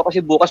tapusin niyo na to kasi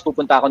bukas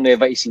pupunta ako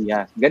Nueva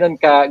Ecija. Ganon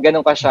ka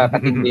siya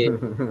katindi.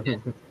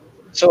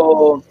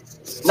 So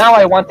now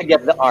I want to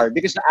get the R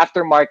because the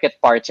aftermarket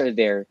parts are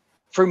there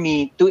for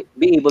me to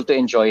be able to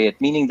enjoy it,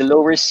 meaning the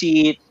lower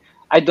seat.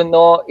 I don't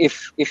know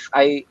if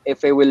I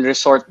will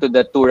resort to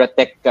the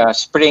Touratech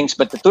springs,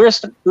 but the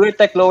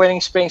Touratech lowering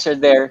springs are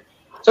there.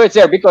 So it's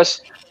there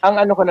because ang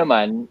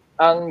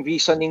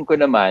reasoning ko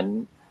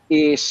naman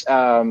is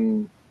I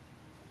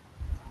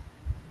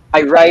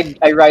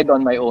ride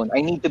on my own.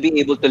 I need to be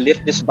able to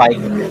lift this bike.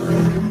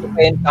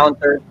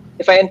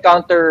 If I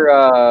encounter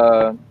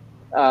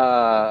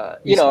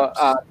which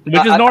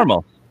is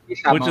normal.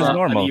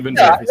 Uneven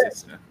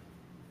surfaces.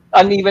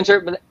 Uneven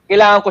surface.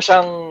 Kailangan ko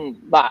siyang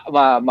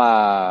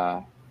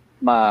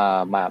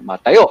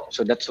matayo.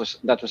 So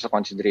that was a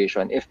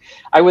consideration. If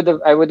I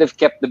would have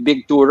kept the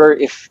big tourer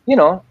if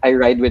I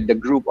ride with the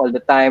group all the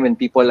time and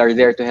people are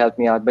there to help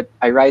me out, but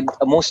I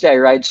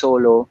ride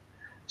solo.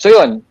 So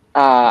yun,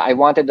 I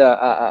wanted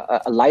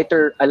a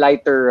lighter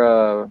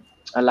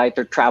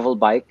travel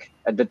bike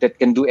that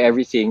can do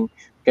everything,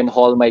 can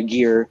haul my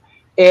gear,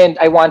 and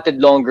I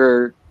wanted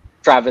longer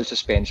travel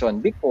suspension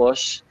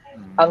because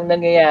ang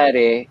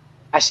nangyayari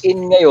as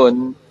in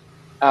ngayon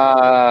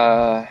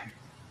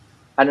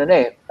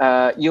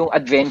yung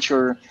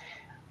adventure,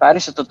 pare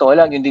sa totoo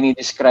lang, yung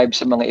dinidescribe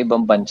sa mga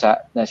ibang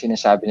bansa na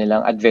sinasabi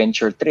nilang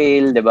adventure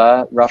trail, di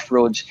ba? Rough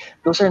roads.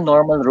 Those are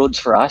normal roads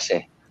for us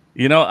eh.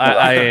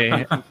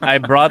 I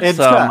brought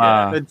some...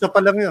 EDSA pa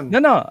lang yun.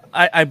 No.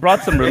 I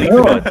brought some relief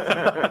goods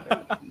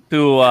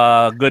to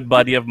a good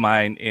buddy of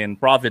mine in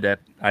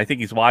Providence. I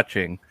think he's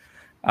watching.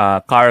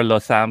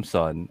 Carlos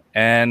Samson.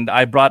 And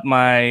I brought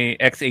my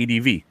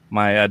XADV,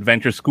 my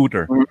adventure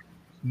scooter.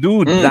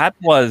 Dude, that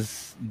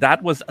was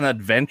an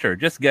adventure.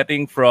 Just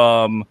getting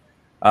from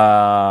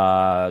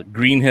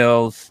Green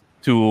Hills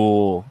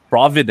to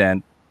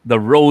Providence, the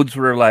roads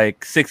were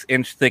like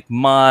 6-inch thick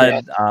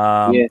mud.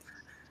 Yes.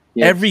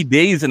 Every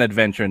day is an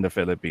adventure in the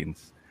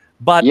Philippines.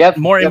 But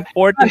more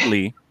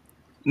importantly,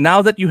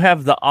 now that you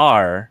have the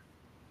R,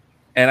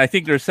 and I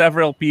think there's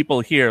several people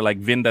here like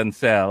Vin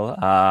Dancel,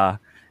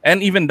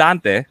 and even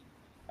Dante,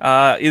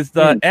 is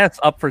the S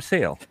up for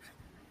sale?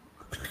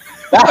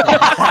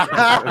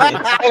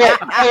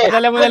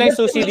 Padala mo na lang yung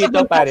susi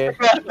dito, pare.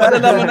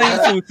 Padala mo na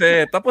yung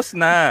susi. Tapos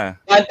na.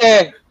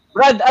 Ate,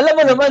 Brad, alam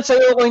mo naman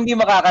sa'yo ko hindi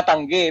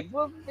makakatanggi.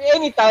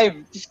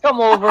 Anytime, just come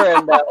over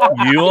and...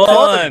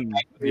 Yun!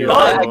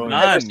 I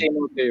never say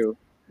no to you.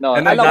 No,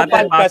 and then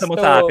Dante, pasa mo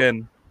sa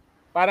akin.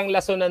 Parang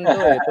lasonan to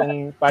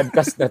itong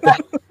podcast na to.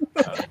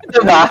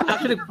 Diba?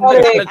 Actually,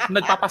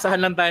 nagpapasahan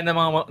lang tayo ng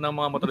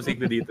mga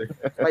motorsiklo dito.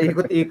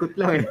 Paikot-ikot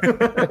lang eh.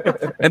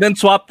 And then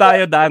swap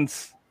tayo,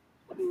 dance.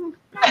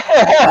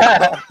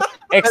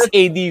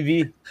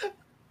 XADV.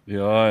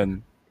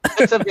 Yun.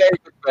 That's a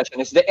very good question.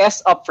 Is the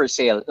S up for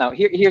sale? Now,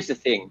 here's the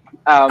thing.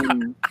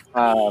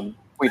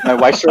 Wait, my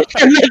wife's right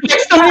here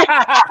next to me.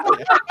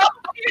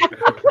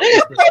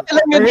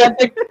 Alam nyo,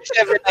 dati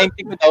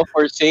 790 ko daw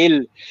for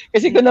sale.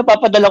 Kasi kung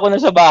napapadala ko na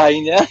sa bahay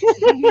niya.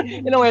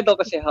 Ito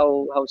kasi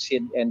how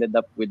Sid ended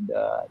up with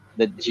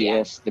the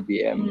GS, the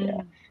BM.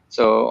 Yeah.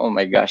 So, oh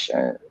my gosh.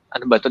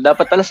 Ano ba to?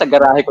 Dapat pala sa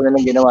garahe ko na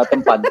lang ginawa itong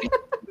padre.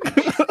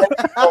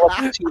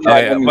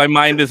 My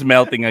mind is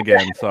melting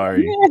again.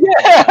 Sorry.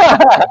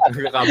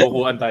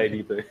 Nagkakabukuan tayo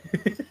dito eh.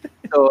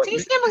 So,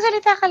 sige,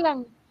 magsalita ka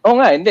lang. Oo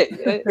nga, hindi.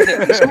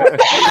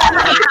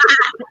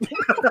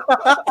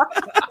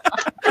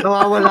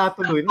 Nawawala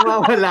tuloy.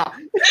 Nawawala.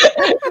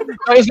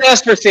 So it's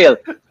just for sale.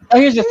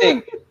 Now, here's the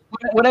thing.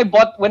 When I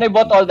bought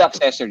all the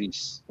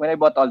accessories,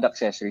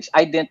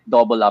 I didn't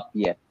double up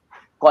yet.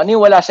 Kung ano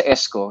yung wala sa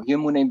S ko, yun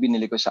muna yung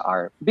binili ko sa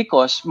R.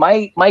 Because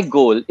my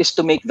goal is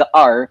to make the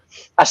R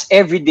as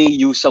everyday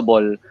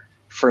usable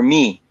for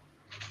me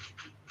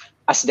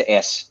as the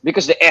S.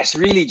 Because the S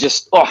really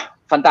just,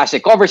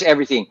 fantastic. Covers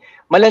everything.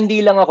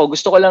 Malandi lang ako.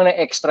 Gusto ko lang ng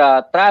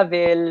extra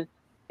travel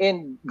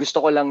and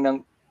gusto ko lang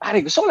ng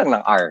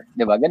R.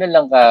 Diba? Ganun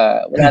lang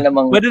ka. Wala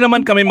namang... Pwede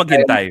naman kami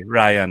maghintay,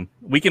 Ryan.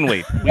 We can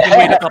wait. We can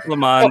wait a couple of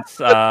months.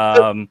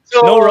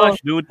 No rush,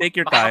 dude. Take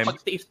your time.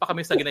 Magtiis pa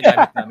kami sa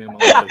ginagamit namin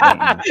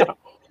mga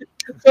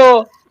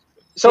So,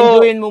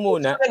 enjoyin mo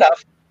muna.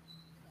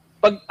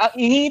 Pag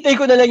hinihintay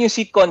ko na lang yung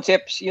seat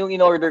concepts, yung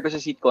in-order ko sa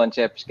seat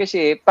concepts.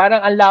 Kasi parang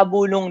ang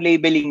labo nung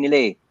labeling nila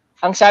eh.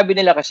 Ang sabi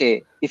nila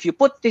kasi, if you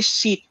put this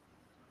seat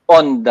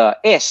on the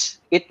S,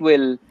 it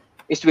will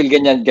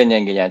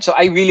ganyan. So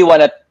I really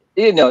wanna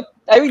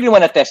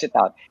test it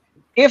out.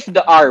 If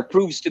the R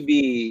proves to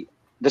be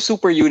the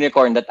super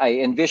unicorn that I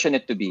envision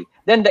it to be,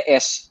 then the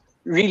S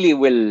really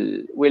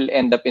will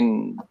end up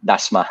in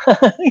Dasma.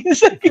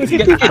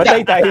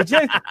 Patay tayo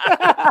dyan.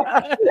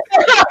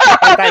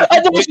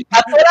 Ano ba si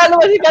Kat? Wala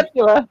naman si Kat,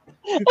 di ba?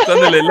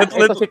 Sandali,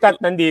 Ito si Kat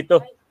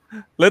nandito.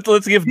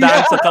 let's give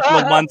Dance a couple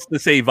of months to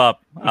save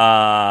up,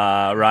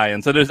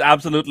 Ryan. So there's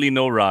absolutely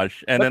no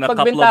rush. And then a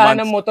couple of Pagbentahan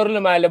months. ng motor,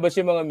 lumalabas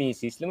yung mga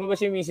misis.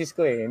 Lumabas yung misis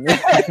ko eh.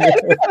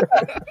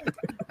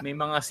 May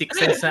mga six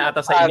sense na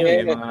ata sa inyo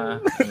eh. Mga,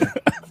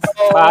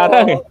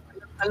 Parang eh.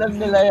 Alam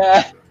nila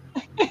yan.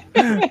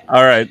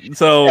 All right.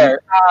 So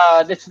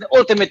that's the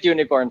ultimate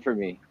unicorn for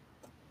me.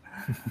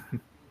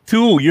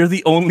 2, you're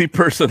the only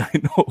person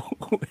I know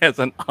who has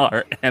an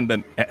R and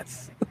an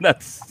S.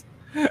 That's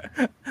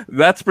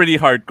pretty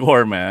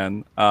hardcore,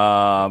 man.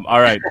 All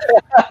right.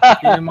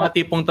 yung mga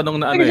tipong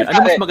tanong na ano eh.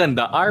 Ano mas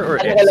maganda, R or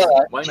S?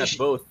 Why not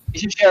both?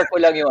 I-share ko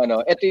lang yung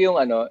ano. Ito yung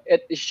ano.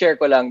 I-share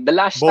ko lang. The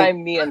last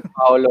time me and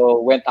Paolo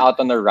went out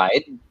on a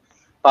ride,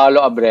 Paolo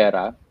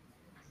Abrera,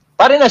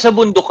 pare nasa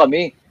bundok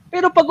kami.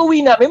 Pero pag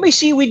uwi namin, may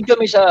seaweed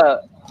kami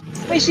sa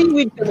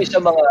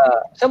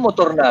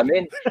motor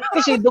namin.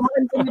 Kasi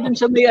dumaan kami dun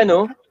sa may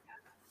ano.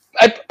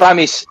 Ay,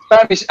 promise.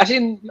 As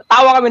in,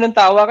 tawa kami ng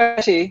tawa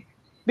kasi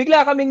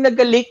bigla kaming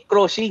nagka-lake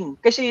crossing.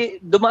 Kasi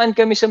dumaan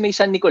kami sa may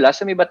San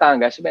Nicolas, sa may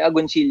Batangas, sa may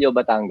Agoncillo,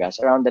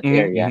 Batangas, around that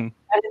area. And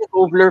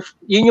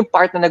yun yung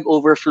part na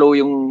nag-overflow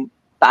yung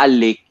Taal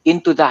Lake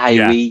into the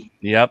highway.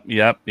 Yep.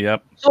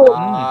 So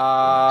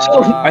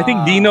I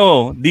think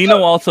Dino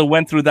also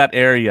went through that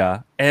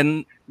area.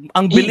 And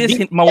ang bilis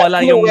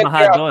mawala yung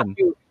baha doon.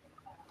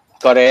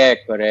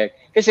 Correct.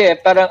 Kasi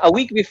parang a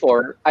week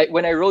before,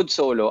 when I rode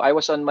solo, I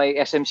was on my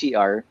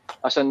SMCR,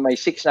 I was on my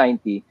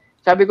 690.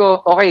 Sabi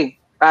ko,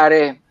 okay,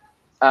 pare,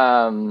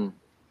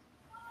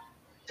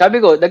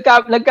 sabi ko,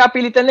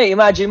 nagkapilitan na eh.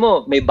 Imagine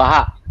mo, may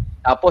baha.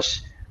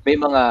 Tapos, may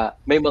mga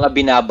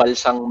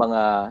binabalsang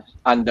mga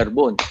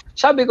underbone.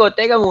 Sabi ko,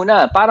 teka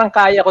muna, parang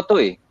kaya ko to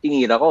eh.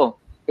 Tinira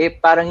ko. Eh,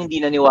 parang hindi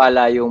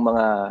naniwala yung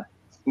mga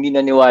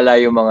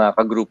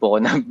kagrupo ko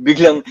na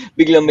biglang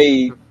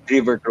may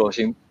river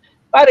crossing.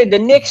 Pare,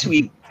 the next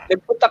week,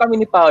 nagpunta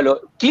kami ni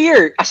Paolo,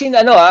 clear, as in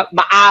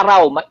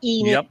maaraw,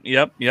 mainit.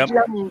 Yep.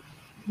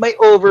 May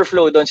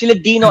overflow doon. Sila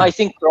Dino, I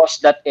think, crossed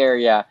that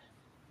area.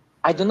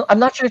 I don't know. I'm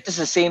not sure if it's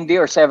the same day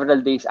or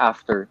several days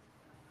after.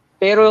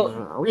 Pero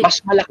mas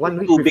malaki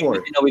yung tubig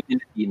na tinawid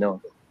nila Dino.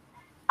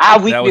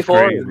 Week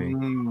before. Crazy.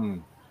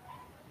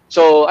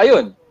 So,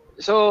 ayun.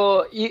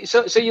 So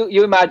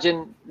you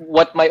imagine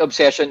what my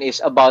obsession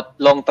is about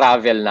long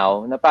travel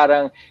now. Na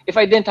parang if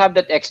I didn't have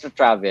that extra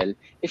travel,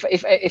 if I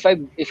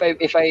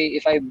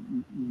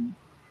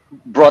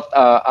brought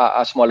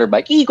a smaller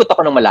bike, iikot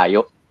ako ng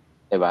malayo,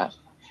 'di ba?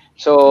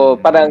 So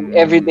parang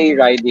everyday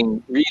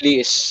riding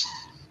really is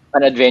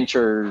an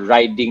adventure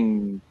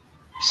riding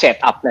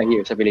setup na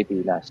here sa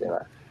Pilipinas, 'di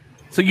ba?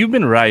 So you've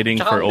been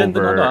riding for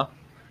over.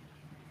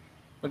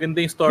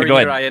 Maganda yung story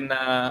ni Ryan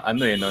na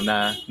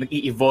na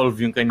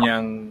nag-i-evolve yung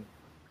kanyang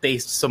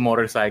taste sa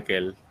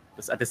motorcycle.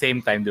 Tapos at the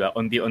same time, di ba,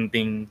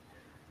 unti-unting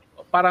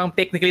parang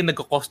technically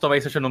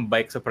nagko-customize siya ng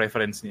bike sa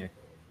preference niya.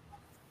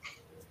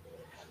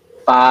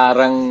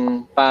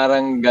 Parang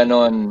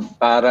ganon.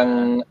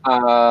 Parang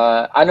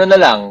ano na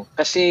lang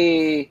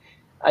kasi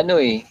I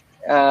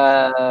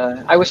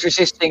was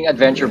resisting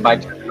adventure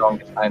bikes for the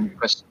longest time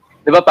because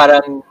 'di ba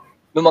parang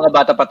nung mga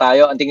bata pa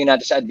tayo, ang tingin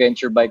natin sa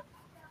adventure bike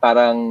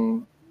parang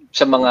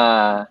sa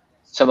mga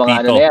tito.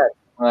 Ano na yan,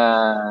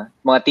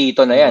 mga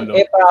tito na yan.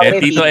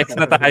 Tito X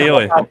na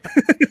tayo eh.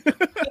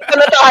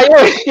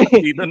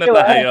 Tito na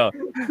tayo.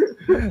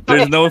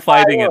 There's no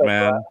fighting it,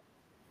 man.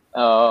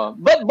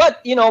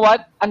 But you know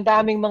what? Ang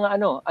daming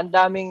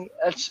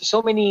so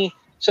many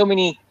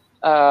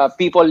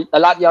people a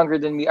lot younger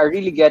than me are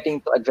really getting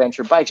to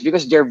adventure bikes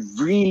because they're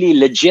really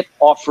legit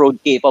off-road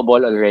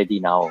capable already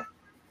now.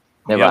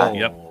 Diba?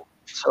 Yep.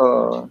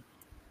 So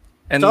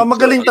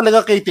magaling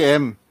talaga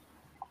KTM.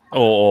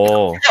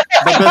 Oo.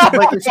 The best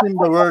bike is in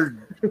the world.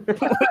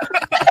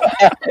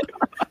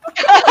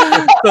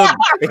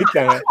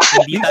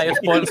 Hindi tayo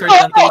sponsored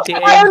ng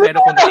KTM,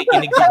 pero kung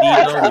nakikinig si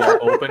Dino, we are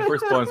open for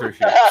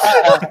sponsorship.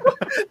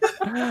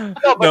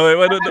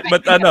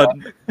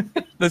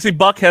 Si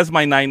Buck has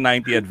my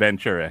 990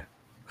 Adventure eh.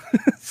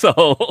 So,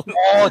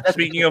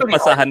 speaking of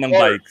pasahan ng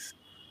bikes.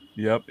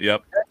 Yep.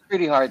 That's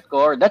pretty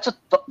hardcore. That's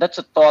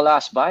a tall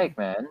ass bike,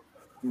 man.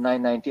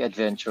 990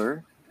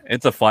 Adventure.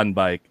 It's a fun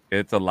bike.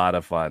 It's a lot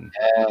of fun.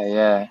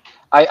 Yeah.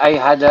 I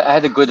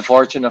had a good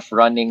fortune of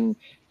running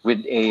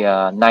with a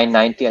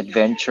 990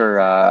 Adventure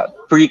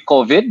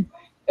pre-COVID,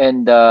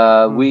 and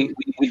we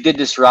did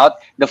this route.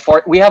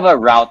 We have a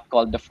route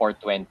called the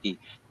 420.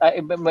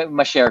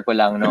 Ma-share ko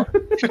lang, no?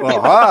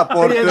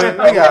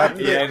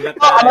 420 yan.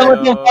 Alam mo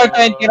yung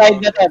 420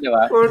 ride na to, di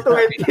ba?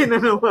 420 na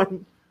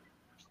naman.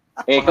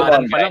 Come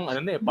on, pa lang,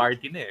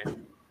 party na eh.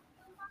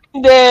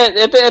 Hindi,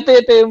 ito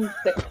yung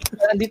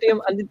andito yung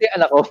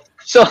anak ko.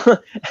 So,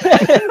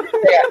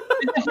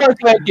 it's a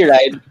 420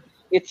 ride.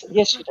 It's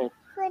yes, sir.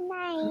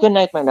 Good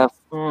night, my love.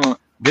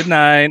 Good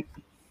night.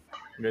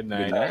 Good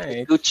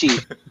night. Gucci.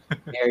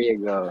 There you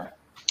go.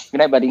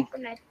 Good night, buddy.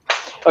 Good night.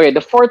 Okay,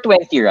 the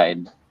 420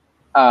 ride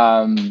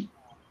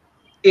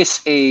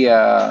is a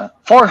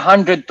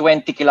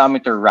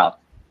 420-kilometer route.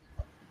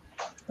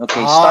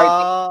 Okay,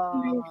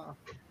 starting.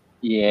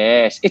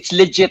 Yes, it's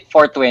legit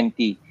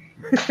 420.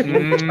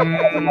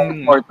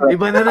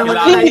 Iba na naman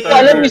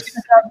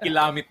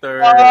Kilometer.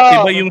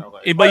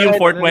 Iba yung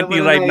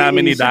 420 ride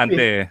namin ni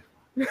Dante.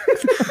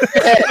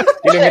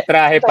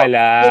 Kilometrahe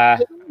pala.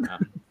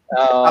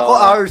 Ako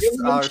hours,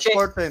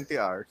 420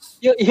 hours.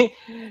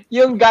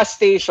 Yung gas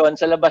station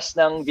sa labas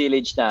ng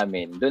village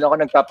namin, doon ako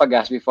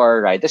nagpapagas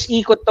before a ride. Tapos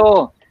ikot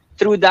to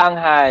through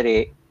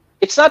Daanghari.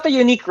 It's not a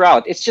unique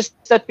route. It's just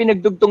that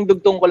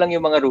pinagdugtong-dugtong ko lang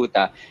yung mga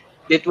ruta.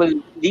 It will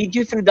lead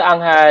you through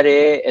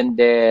Daanghari and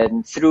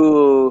then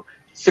through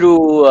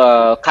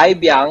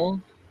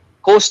Kaibiyang.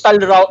 Coastal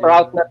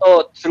route na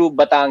to through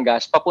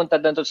Batangas. Papunta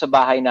doon to sa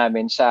bahay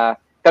namin sa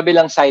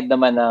kabilang side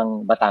naman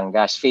ng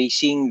Batangas,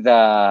 facing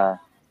the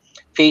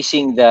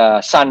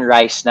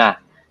sunrise na.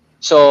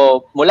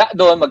 So, mula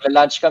doon,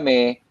 magla-lunch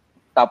kami,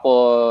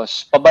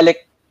 tapos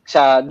pabalik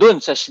sa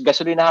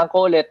gasolinahan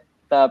ko ulit,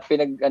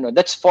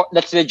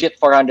 that's legit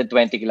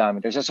 420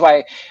 kilometers.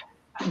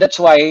 That's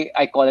why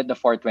I call it the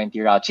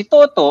 420 route. Si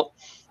Toto,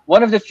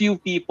 one of the few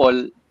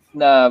people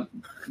na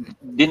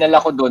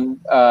dinala ko doon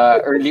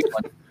early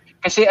on.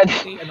 Kasi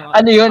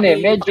ano yun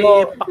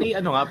medyo...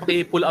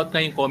 Paki-pull out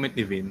na yung comment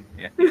ni Vin.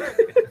 Yeah.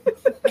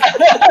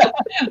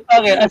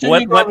 Okay.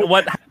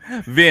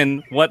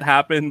 Vin, what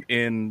happened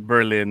in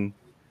Berlin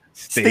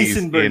stays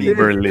in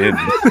Berlin.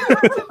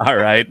 All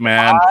right,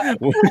 man.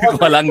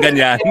 Walang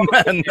ganyan,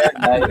 man.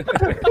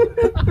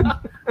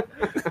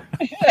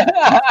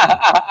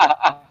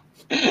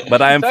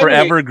 But I am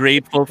forever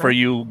grateful for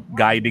you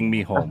guiding me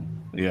home.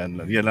 Yan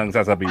lang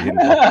sasabihin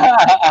ko.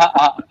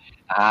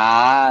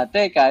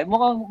 Teka.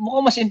 Mukhang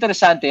mas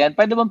interesante yan.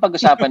 Pwede bang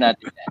pag-usapan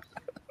natin yan?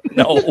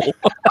 No.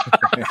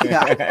 Next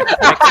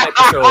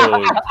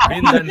episode.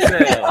 Vin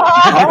Dancel.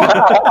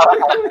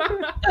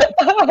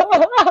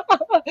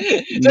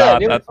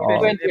 Not at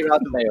all. 20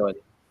 route na yun.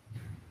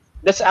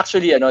 That's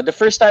actually, the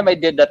first time I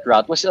did that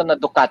route was on a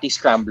Ducati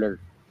Scrambler.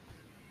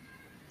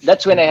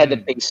 That's when I had the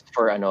taste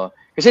for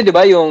Kasi 'di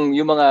ba yung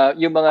mga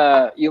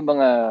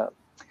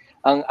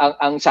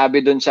ang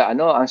sabi doon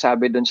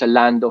sa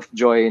Land of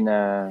Joy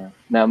na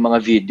mga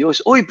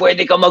videos, uy,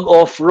 pwede ka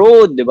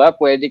mag-off-road, 'di ba?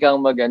 Pwede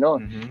kang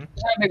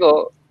Sabi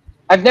ko,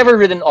 I've never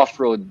ridden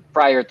off-road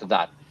prior to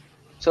that.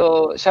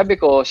 So, sabi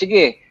ko,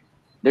 sige,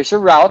 there's a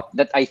route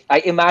that I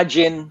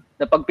imagine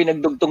na pag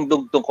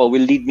pinagdugtong-dugtong ko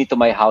will lead me to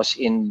my house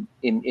in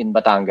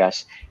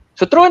Batangas.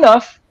 So, true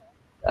enough,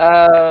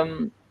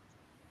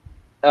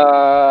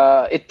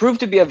 it proved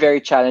to be a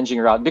very challenging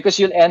route because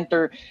you'll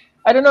enter.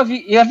 I don't know if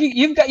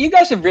you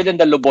guys have ridden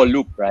the Lobo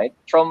Loop, right?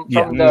 From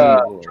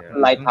the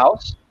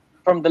lighthouse,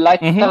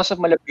 of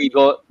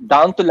Malapigo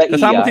down to La Ia.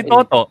 Kasama si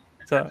Toto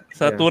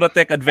sa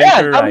Turatec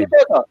Adventure Ride.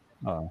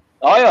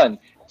 Yun.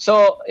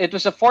 So it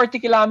was a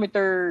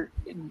 40-kilometer.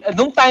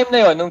 Nung time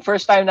na yun, nung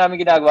first time namin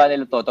ginagawa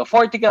nila Toto,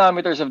 40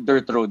 kilometers of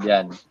dirt road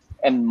yan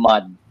and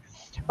mud.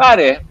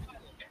 Pare,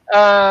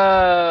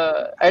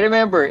 I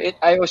remember it.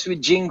 I was with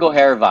Jingo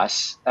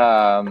Hervas,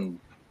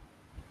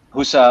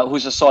 who's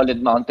a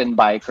solid mountain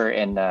biker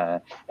and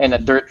a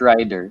dirt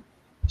rider.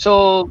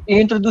 So,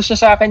 i-introduce niya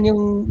sa akin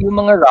yung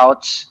mga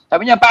routes.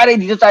 Sabi niya, pare,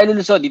 dito tayo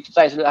lulusod,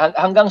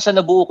 hanggang sa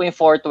nabuo ko yung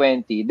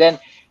 420. Then,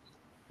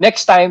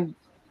 next time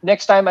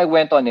I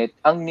went on it,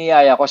 ang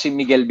niyaya ko si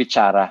Miguel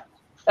Bichara.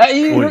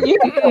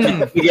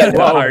 Miguel,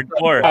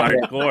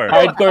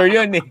 Hardcore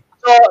yun eh.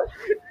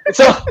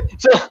 So,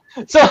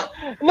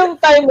 nung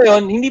time na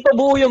yun, hindi pa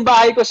buo yung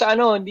bahay ko sa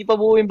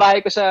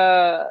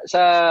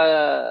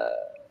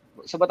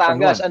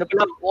Batangas.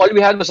 All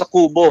we had was a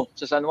kubo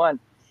sa San Juan.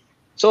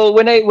 So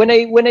when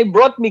I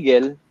brought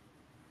Miguel,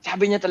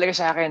 sabi niya talaga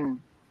sa akin,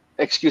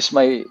 excuse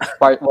my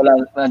part,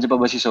 nandiyan pa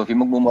ba si Sophie?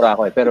 Magmumura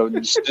ako pero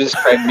just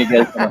describe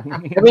Miguel.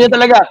 Sabi niya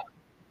talaga,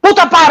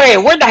 puta pare,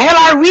 where the hell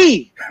are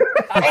we?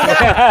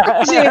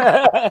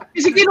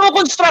 Kasi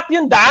kino-construct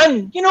yung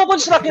daan.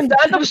 Tapos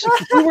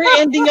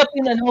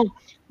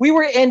we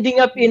were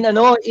ending up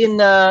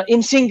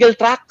in single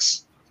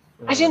tracks.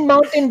 As in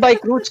mountain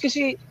bike routes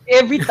kasi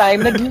every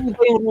time nag-iiba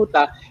yung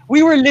ruta,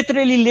 we were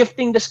literally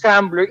lifting the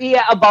scrambler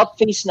about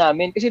face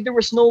namin kasi there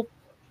was no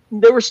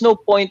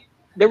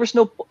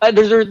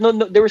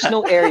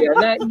area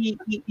na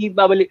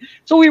ibabalik.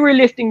 So we were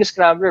lifting the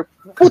scrambler.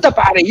 Puta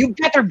pare, you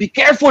better be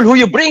careful who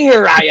you bring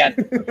here, Ryan.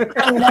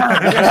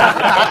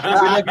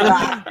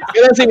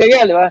 Ganun si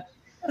Miguel, di ba?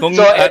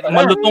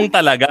 Malutong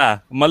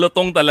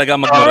talaga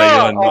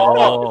magmura yun.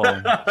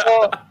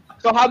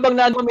 So habang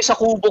nandun kami sa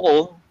kubo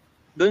ko,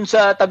 doon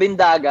sa tabing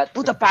dagat,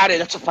 puta pare,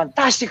 that's a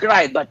fantastic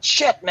ride, but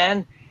shit,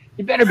 man,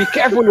 you better be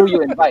careful who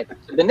you invite.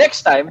 So the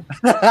next time,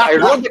 I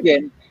rode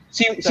again,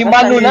 si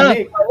Manu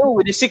na,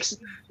 with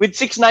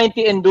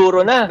 690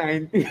 enduro na.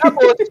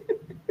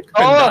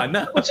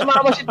 Tapos,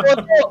 sumama si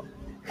Toto.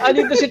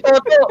 Dito si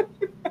Toto.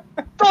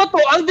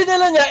 Toto, ang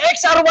dinala niya,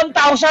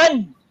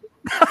 XR1000.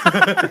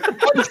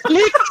 On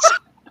slicks.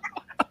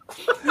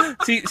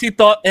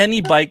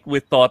 Any bike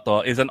with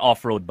Toto is an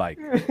off-road bike.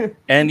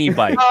 Any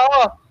bike.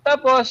 Oo.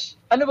 Tapos,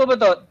 ano ba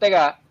to?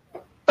 Teka.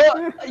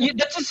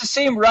 That's just the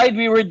same ride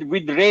we were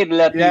with Ray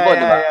Relativo,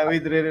 di ba? Yeah,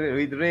 with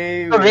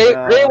Ray. So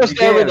Ray was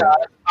there with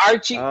us.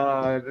 Archie.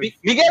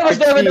 Miguel was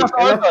there with us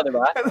also, di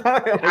ba?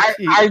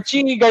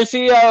 Archie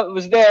Garcia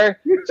was there.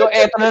 So,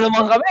 eto na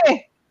naman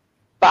kami.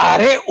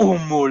 Pare,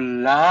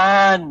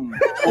 umulan.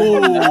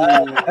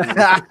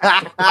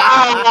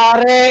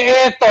 Pare,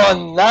 eto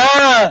na.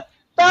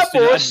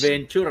 Tapos,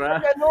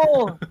 adventure,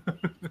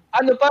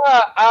 ano pa,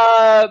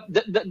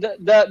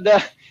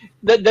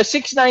 the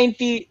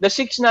 690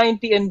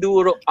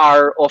 enduro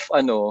R of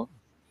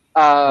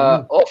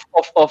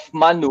of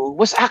Manu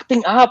was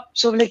acting up.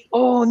 So like,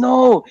 oh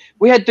no,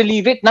 we had to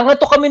leave it.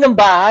 Nangatok kami ng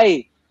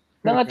bahay.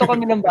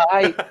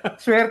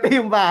 Swerte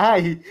yung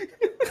bahay.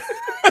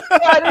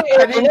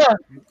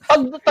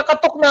 Pag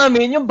nakatok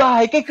namin yung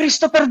bahay kay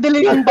Christopher De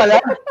Leon pala.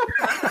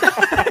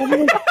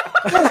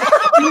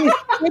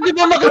 Hindi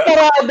ba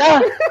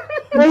makatarada?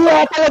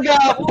 Wala talaga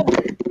ako.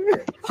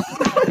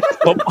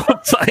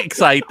 So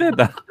excited.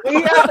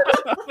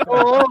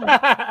 Oo.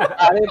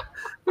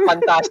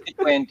 Fantastic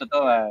kwento to,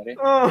 pare.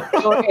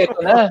 So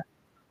eto na.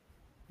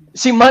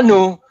 Si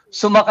Manu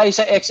sumakay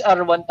sa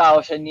XR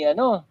 1000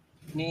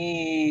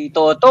 ni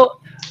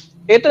Toto.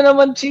 Ito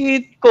naman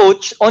si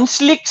coach, on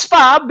slicks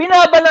pa,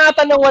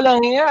 binabanatan ng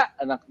walang hiya.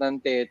 Anak ng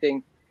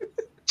teteng.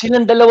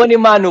 Silang dalawa ni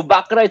Manu,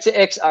 backride sa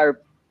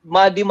XR,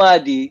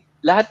 madi-madi,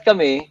 lahat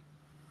kami,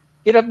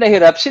 hirap na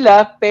hirap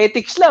sila,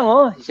 petics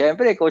lang,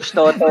 Siyempre, Coach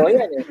Toto,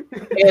 yan.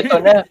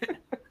 Ito na.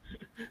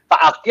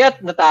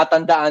 Paakyat,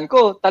 natatandaan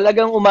ko,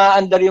 talagang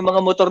umaandar yung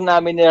mga motor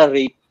namin nila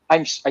Ray.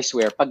 I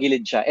swear,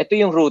 pagilid siya. Ito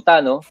yung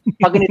ruta, no?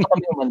 Pag ganito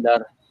kami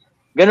umandar.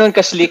 Ganon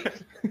ka-slick.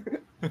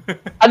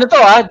 Ano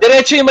to,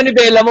 diretso yung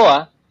manibela mo,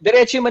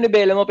 Diretso yung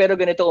manibela mo, pero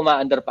ganito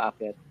umaandar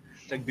paakyat.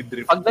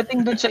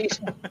 Pagdating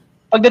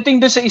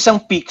doon sa isang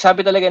peak,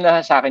 sabi talaga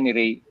na sa akin ni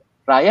Ray,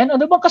 Ryan,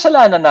 ano bang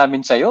kasalanan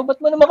namin sa'yo? Ba't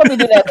mo naman kami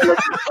dinadala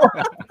dito?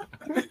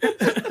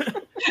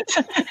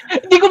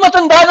 Hindi ko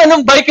matandaan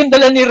anong bike yung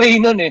dala ni Ray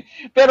nun eh.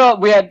 Pero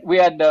we had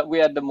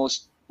the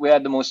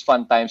most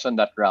fun times on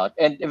that route.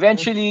 And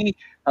eventually,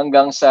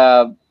 hanggang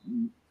sa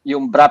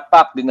yung Brat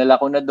Pack, dinala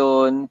ko na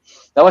doon.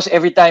 That was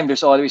every time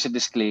there's always a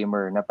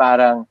disclaimer na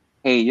parang,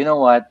 hey, you know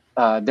what?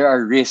 There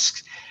are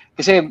risks.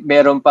 Kasi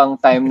meron pang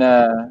time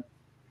na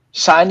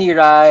sunny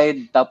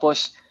ride,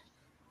 tapos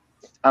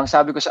ang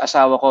sabi ko sa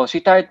asawa ko,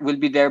 sweetheart, we'll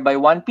be there by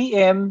 1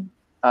 p.m.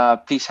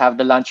 Please have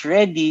the lunch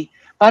ready.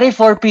 Pare,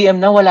 4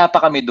 p.m. na, wala pa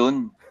kami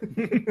doon.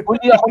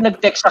 Huli ako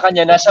nag-text sa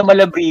kanya, nasa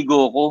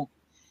Malabrigo ko.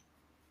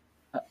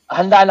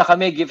 Handa na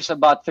kami, give us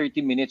about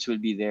 30 minutes,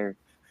 we'll be there.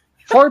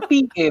 4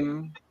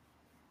 p.m.,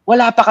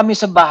 wala pa kami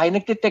sa bahay,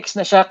 nagte-text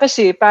na siya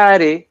kasi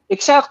pare,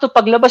 eksakto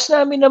paglabas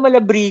namin na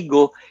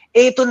Malabrigo,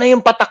 ito na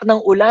yung patak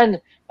ng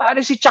ulan. Pare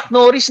si Chuck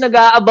Norris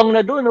nag-aabang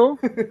na doon, no?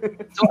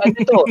 So ano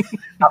ito?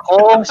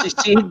 Ako, si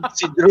Sid,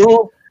 si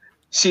Drew,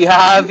 si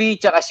Javi,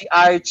 tsaka si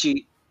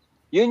Archie.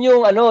 Yun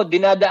yung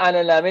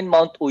dinadaanan namin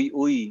Mount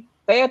Uy-Uy.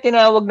 Kaya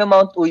tinawag na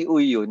Mount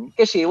Uy-Uy yun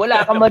kasi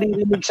wala kang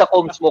maririnig sa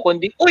comms mo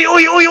kundi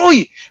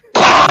Uy!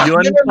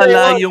 Yun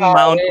pala yung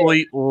Mount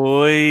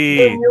Uy-Uy.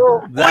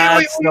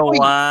 That's the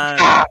one.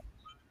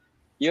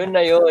 Yun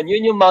na yun.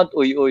 Yun yung Mount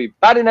Uy-Uy.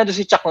 Pare na doon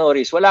si Chuck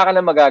Norris. Wala ka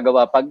na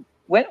magagawa.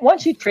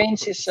 Once he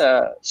trains his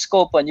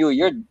scope on you,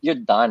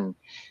 you're done.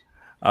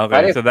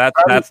 Okay, pare, so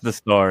that's the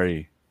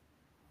story.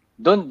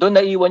 Doon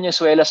naiwan yung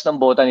swelas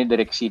ng bota ni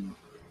Direk Sid.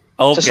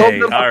 Okay,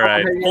 all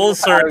right. Full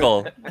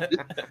circle.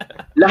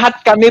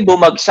 Lahat kami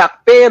bumagsak,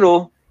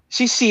 pero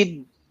si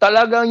Sid,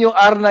 talagang yung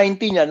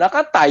R90 niya,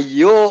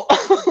 nakatayo.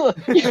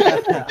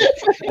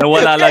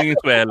 Nawala lang yung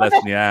swelas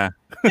niya.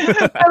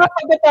 Pero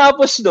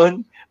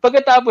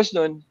pagkatapos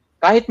nun,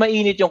 kahit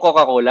mainit yung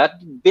Coca-Cola,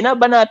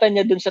 binabanatan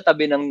niya dun sa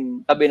tabi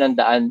ng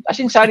daan. As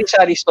in,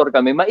 sari-sari store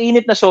kami,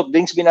 mainit na soft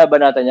drinks,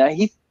 binabanatan niya.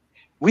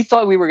 We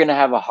thought we were gonna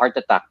have a heart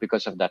attack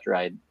because of that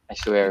ride. I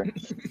swear.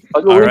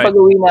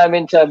 Pag-uwi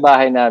namin sa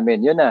bahay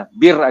namin, yun na,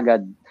 beer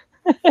agad.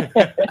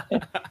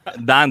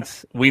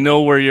 Dance, we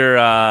know where your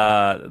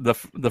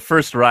the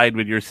first ride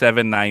with your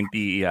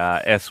 790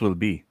 S will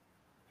be.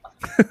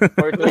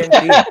 420.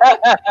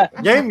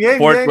 Game.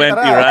 420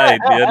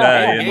 ride. Yun na.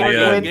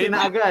 420 na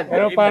agad.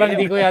 Pero parang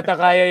di ko yata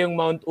kaya yung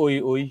Mount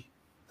Uy-Uy.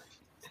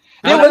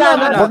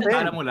 Wala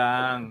mo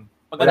lang.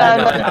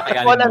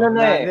 Wala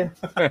na eh.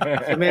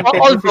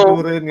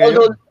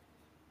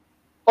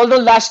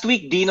 Although last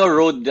week Dino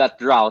rode that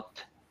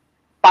route,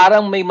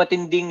 parang may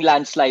matinding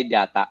landslide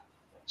yata.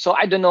 So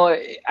I don't know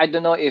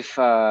if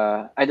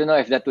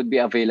that would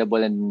be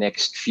available in the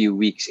next few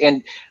weeks.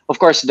 And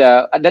of course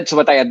that's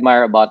what I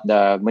admire about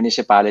the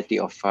municipality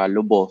of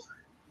Lobo.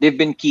 They've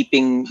been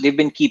keeping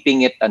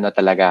it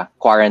talaga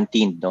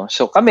quarantined, no.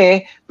 So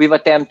we've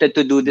attempted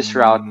to do this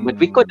route, but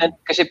we couldn't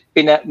kasi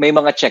may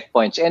mga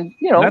checkpoints, and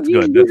that's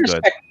good.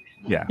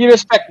 Yeah. You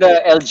respect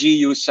the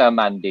LGU's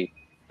mandate.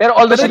 Pero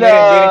although hindi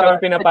rin kami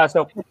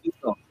pinapasok.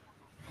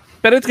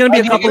 Pero it's gonna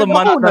be a couple of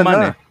months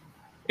naman eh.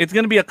 it's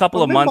gonna be a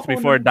couple of months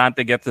before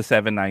Dante gets to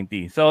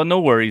 790. So no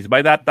worries.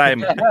 By that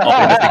time,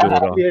 okay na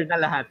siguro. Clear na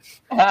lahat.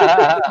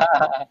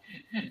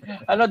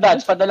 Ano,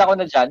 Dance? Padala ko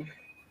na dyan.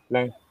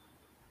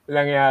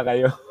 Lang ya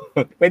kayo.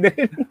 Pwede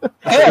rin.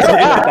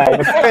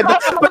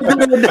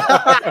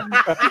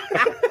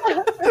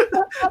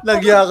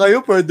 Nagya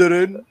kayo, pwede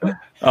rin.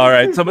 All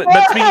right. So, but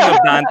speaking of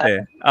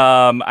Dante,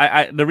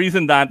 the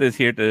reason Dante is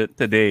here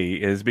today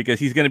is because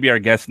he's going to be our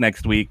guest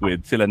next week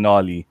with Sila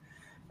Nolly.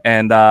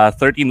 And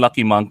 13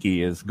 Lucky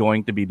Monkey is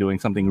going to be doing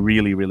something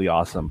really, really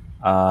awesome.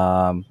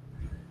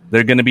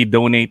 They're going to be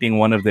donating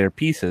one of their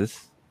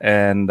pieces,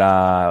 and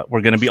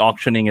we're going to be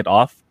auctioning it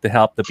off to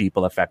help the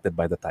people affected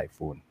by the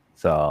typhoon.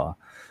 So,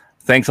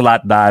 thanks a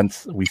lot,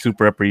 Dance. We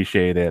super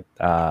appreciate it.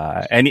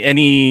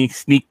 Any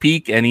sneak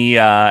peek?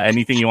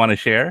 Anything you want to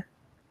share?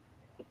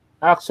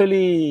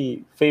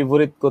 Actually,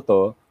 favorite ko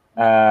to.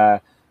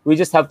 We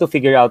just have to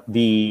figure out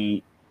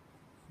the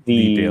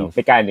Details.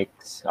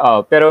 mechanics.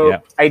 Pero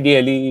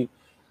ideally,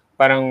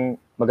 parang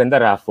maganda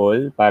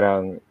raffle.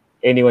 Parang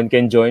anyone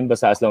can join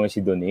basta as long as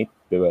you donate.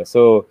 Diba?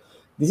 So,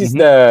 this is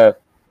the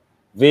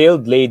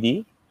Veiled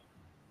Lady.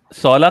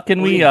 Sola,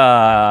 can we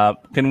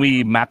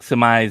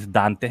maximize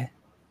Dante?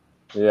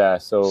 Yeah,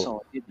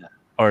 so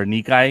or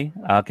Nikai?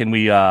 Can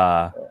we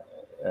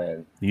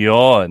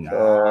yon?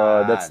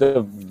 That's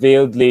the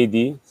Veiled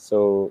Lady.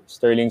 So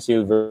sterling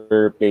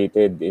silver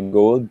plated in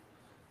gold.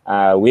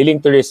 Willing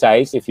to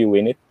resize if you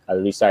win it.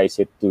 I'll resize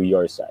it to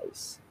your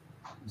size.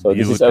 So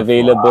this is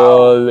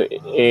available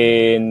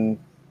in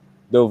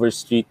Dover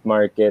Street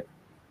Market,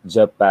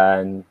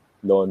 Japan,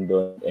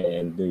 London,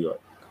 and New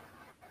York.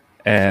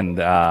 And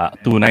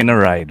tunay na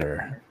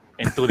rider.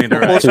 And tunay na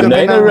rider.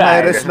 Tunay na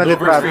rider.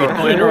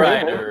 Tunay na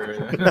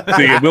rider.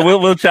 See,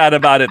 we'll chat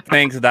about it.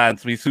 Thanks,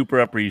 Dance. We super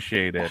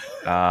appreciate it.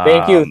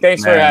 Thank you.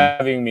 Thanks for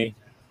having me.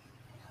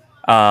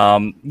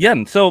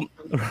 Yan. So,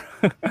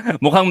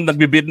 mukhang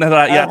nagbibid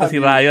na yata si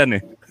Ryan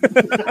eh.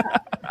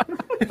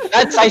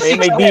 That's size 6.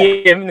 May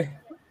DM.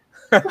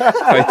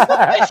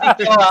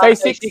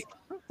 Size 6.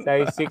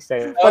 Size 6.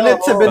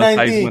 Palit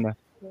 790.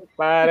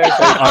 Para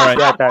size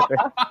yata.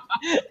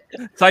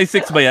 Size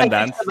 6 ba yan,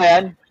 Dance?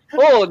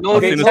 Oh, no.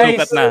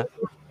 Sinusukat na.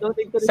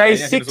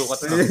 Size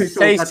 6.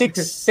 Size 6,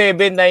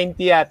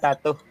 790 yata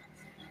to.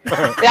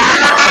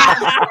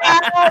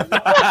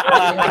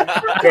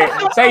 Okay.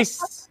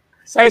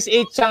 Size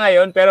 8 siya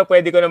ngayon, pero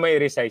pwede ko na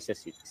i-resize sa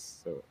 6.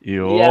 So,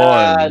 yun.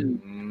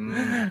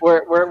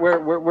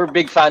 We're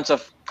big fans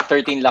of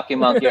 13 Lucky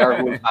Monkey, our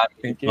whole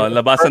family.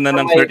 Labasan na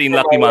ng 13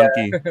 Lucky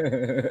Monkey.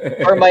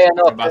 For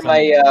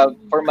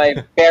my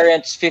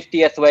parents'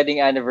 50th wedding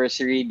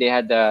anniversary, they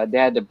had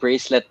a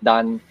bracelet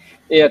done.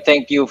 Yeah,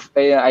 thank you.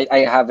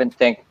 I haven't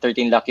thanked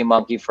 13 Lucky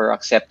Monkey for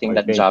accepting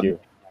that job. You.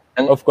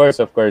 Of course.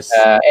 And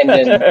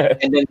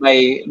then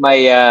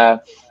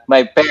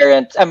my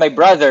parents and my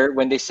brother,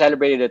 when they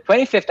celebrated the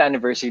 25th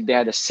anniversary, they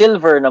had a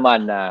silver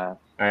naman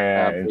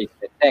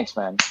bracelet. Thanks,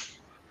 man.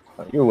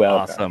 You're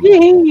welcome.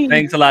 Awesome.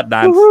 Thanks a lot,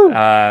 Dance.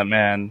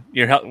 Man,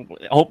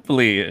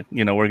 hopefully,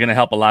 we're gonna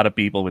help a lot of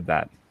people with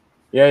that.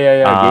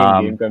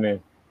 Yeah. Game kami.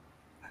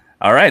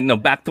 All right, now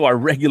back to our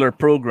regular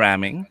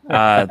programming.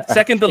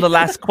 Second to the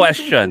last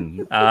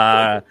question,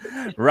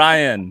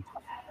 Ryan.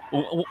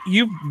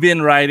 You've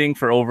been riding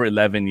for over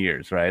 11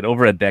 years, right?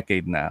 Over a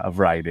decade now of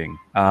riding.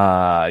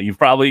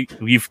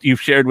 You've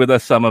shared with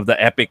us some of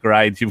the epic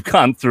rides you've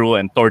gone through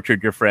and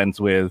tortured your friends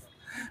with.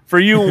 For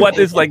you, what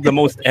is like the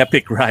most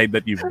epic ride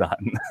that you've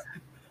done?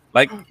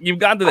 Like you've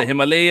gone to the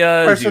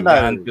Himalayas, personal.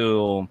 You've gone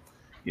to,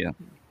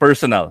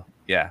 personal,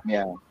 yeah.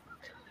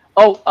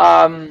 Oh,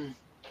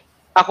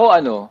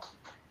 ako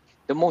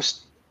the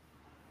most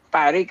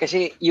pare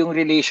kasi yung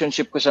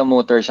relationship ko sa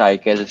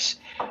motorcycles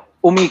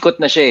umikot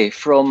na siya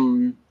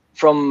from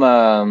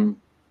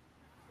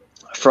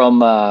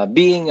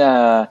being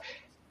a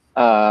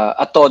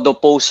todo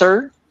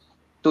poser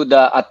to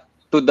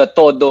the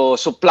todo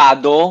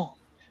suplado,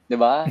 'di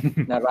ba?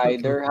 Na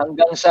rider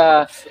hanggang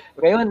sa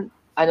ngayon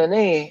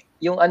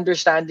yung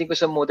understanding ko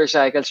sa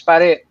motorcycles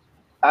pare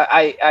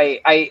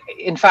I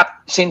in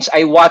fact since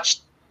I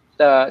watched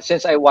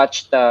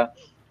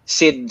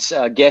Sid's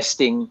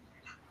guesting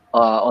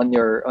on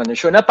your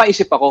show,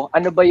 napaisip ako,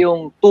 ano ba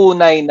yung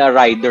tunay na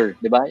rider,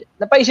 'di ba?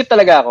 Napaisip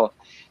talaga ako.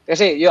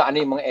 Kasi yung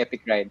mga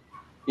epic ride.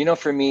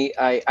 For me,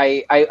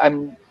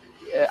 I'm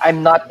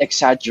not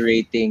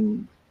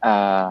exaggerating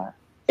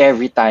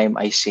every time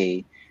I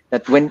say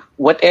that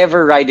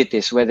whatever ride it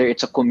is, whether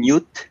it's a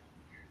commute,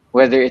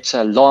 whether it's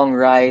a long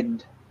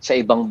ride sa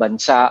ibang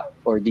bansa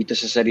or dito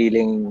sa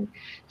sariling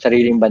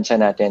bansa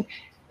natin,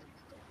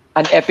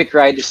 an epic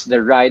ride is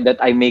the ride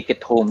that I make it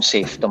home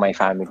safe to my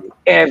family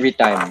every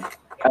time.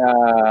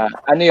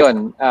 I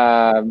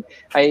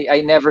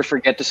never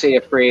forget to say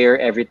a prayer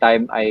every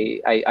time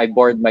I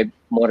board my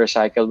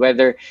motorcycle,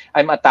 whether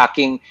I'm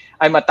attacking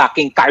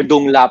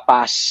Cardong La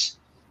Paz,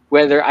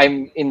 whether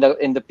I'm in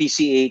the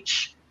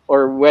PCH,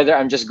 or whether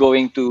I'm just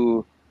going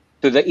to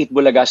the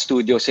Itbulaga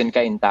Studios in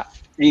Cainta.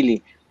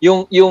 Really,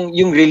 yung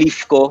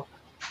relief ko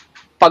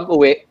pag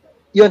uwi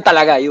yun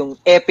talaga, yung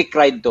epic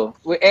ride to.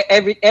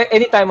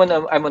 Anytime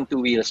I'm on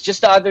two wheels.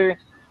 Just the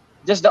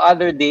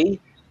other day,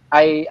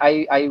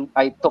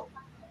 I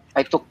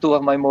took two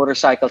of my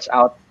motorcycles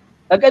out.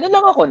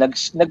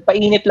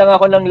 Nagpainit lang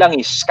ako ng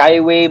langis.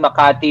 Skyway,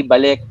 Makati,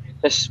 balik.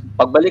 Tapos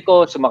pagbalik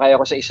ko, sumakay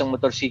ako sa isang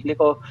motorsiklo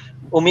ko.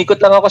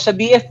 Umikot lang ako sa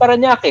BF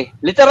Parañaque.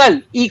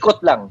 Literal,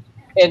 ikot lang.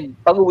 And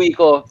pag-uwi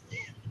ko,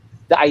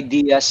 the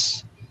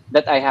ideas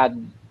that I had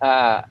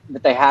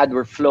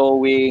were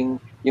flowing.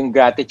 Yung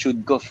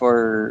gratitude ko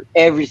for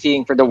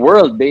everything, for the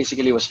world,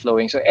 basically was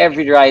flowing. So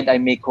every ride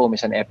I make home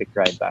is an epic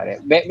ride, pare.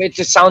 It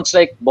just sounds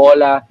like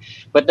bola,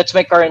 but that's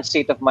my current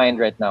state of mind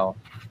right now.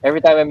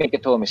 Every time I make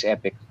it home is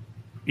epic.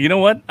 You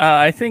know what?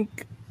 I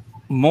think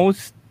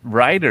most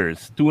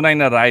riders, tunay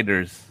na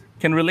riders,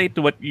 can relate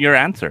to what your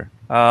answer.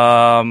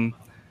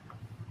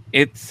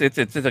 It's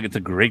a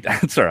great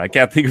answer. I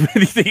can't think of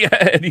anything.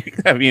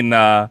 I mean,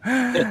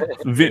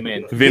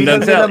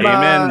 Vindancel,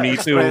 amen. Me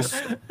too.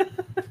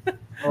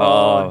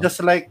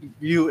 Just like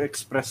you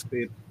expressed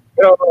it.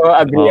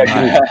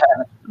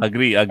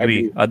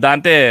 Agree.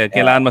 Dante,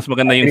 kailangan mas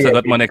maganda yung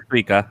sagot mo next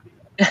week, ha?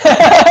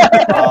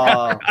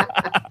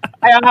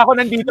 Kaya nga ako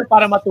nandito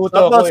para matuto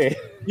Tapos, ko eh.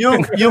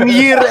 Yung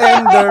year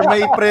ender,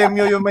 may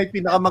premyo yung may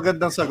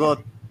pinakamagandang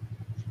sagot.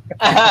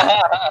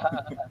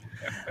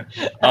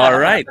 All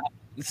right.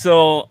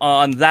 So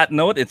on that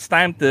note, it's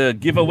time to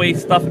give away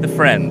stuff to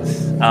friends.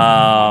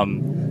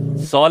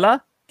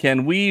 Sola,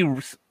 can we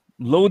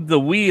load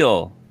the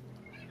wheel?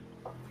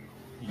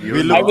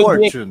 Wheel of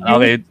Fortune.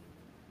 Okay.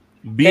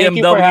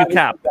 BMW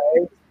cap.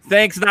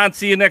 Thanks, Don.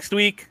 See you next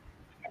week.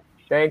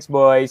 Thanks,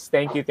 boys.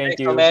 Thank you. Thanks,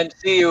 man.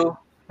 See you.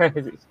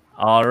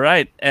 All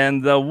right.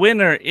 And the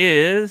winner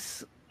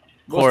is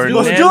Boss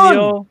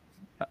Cornelio.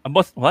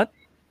 Boss, what?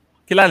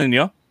 Kilala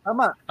niyo?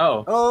 Tama.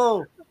 Oh.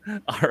 All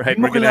right.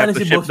 We're going to have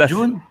to ship that.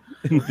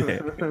 Hindi.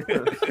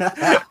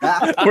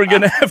 We're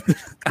gonna have to,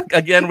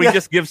 again, we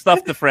just give stuff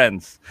to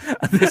friends.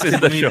 This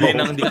is the show.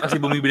 Hindi kasi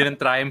bumibili ng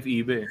Triumph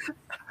EVE.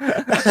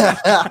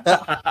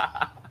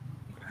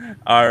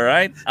 All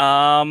right.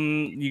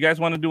 You guys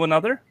want to do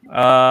another?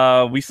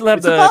 We still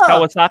have the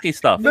Kawasaki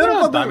stuff.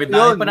 Meron pa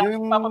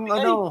yun,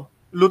 yung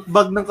loot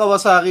bag ng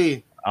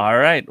Kawasaki. All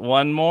right.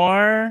 One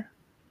more.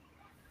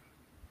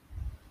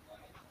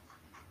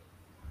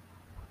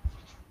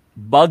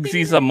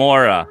 Bugsy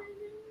Zamora.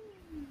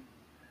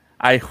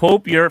 I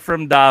hope you're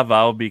from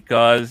Davao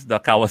because the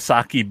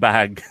Kawasaki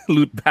bag,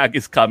 loot bag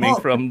is coming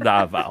from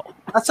Davao.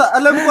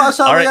 Alam ko,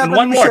 asawa all right, and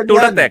one more,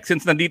 Turatec,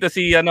 since nandito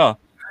si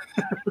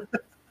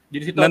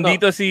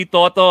nandito si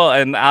Toto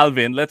and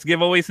Alvin, let's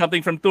give away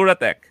something from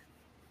Turatec.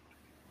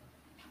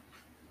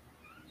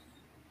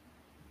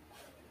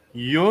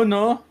 Yun,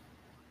 no?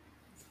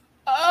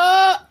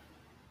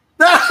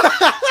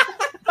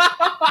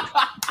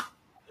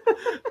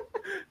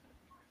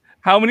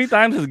 How many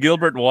times has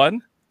Gilbert won?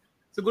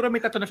 Siguro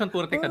may tatlo na siyang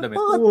Turatec na damit.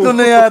 Ito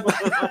na yata.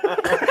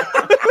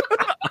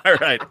 All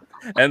right.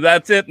 And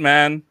that's it,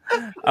 man.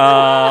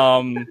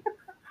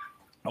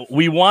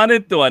 We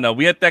wanted to,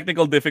 we had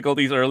technical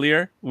difficulties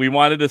earlier. We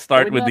wanted to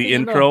start with the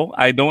intro.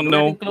 I don't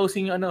know.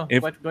 Closing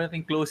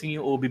closing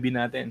yung OBB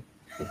natin.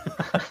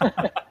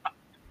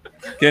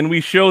 Can we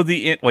show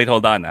the... Wait,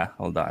 hold on.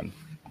 Hold on.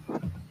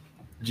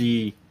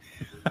 G.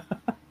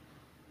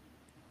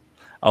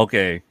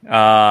 Okay.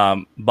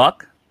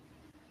 Buck?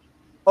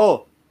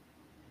 Oh.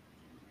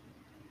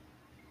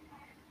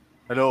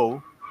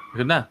 Hello?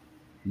 Good na.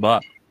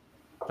 Buck.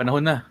 Panahon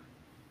na.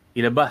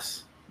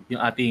 Ilabas yung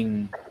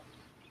ating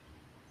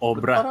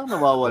obra. Parang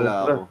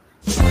nawawala ako.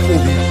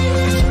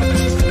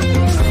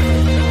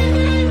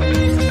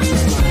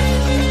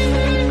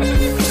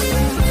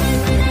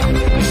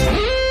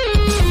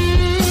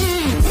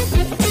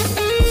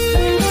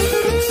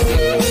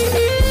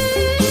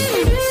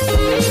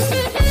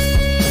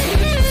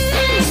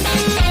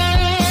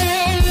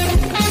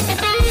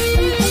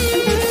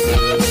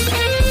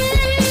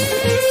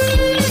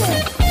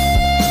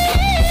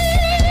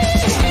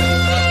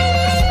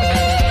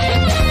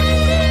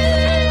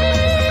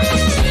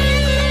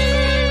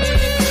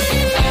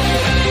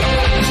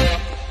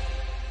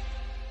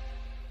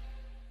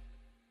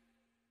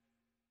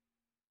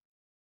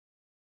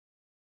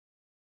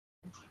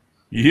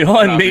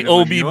 Yun, may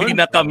OBB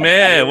na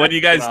kami. What do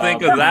you guys think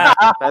of that?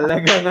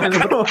 Talagang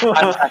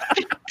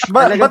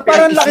Ba't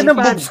parang laki ng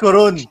boobs ko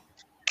ron?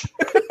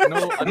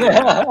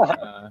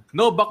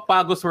 No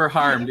bakpagos were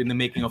harmed in the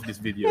making of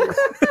this video.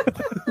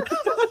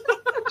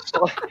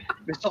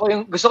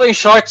 Gusto ko yung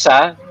shorts,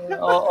 ha?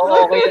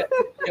 Okay.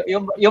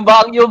 Yung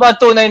ba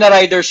tunay na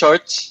rider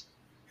shorts?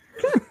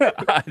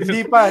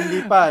 Hindi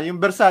pa. Yung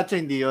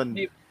Versace, hindi yun.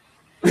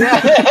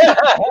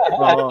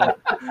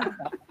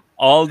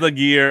 All the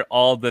gear,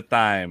 all the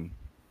time.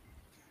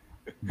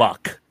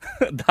 Buck.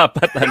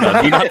 Dapat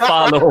do not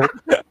follow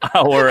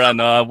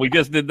our we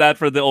just did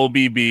that for the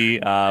OBB.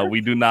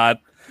 We do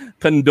not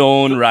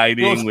condone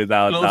riding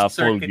without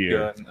full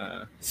gear.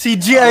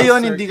 CGI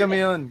yun, hindi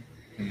kami yun.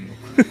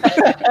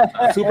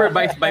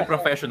 Supervised by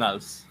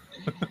professionals.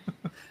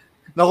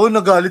 Naku,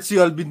 nagalit si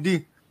Alvin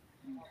D.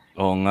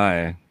 Oo nga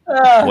eh.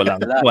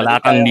 Wala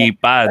kang knee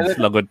pads.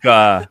 Lagot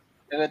ka.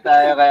 Lagot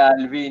tayo kay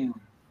Alvin.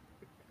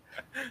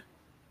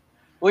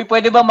 Uy,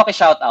 pwede ba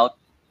maki-shoutout?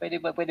 Pwede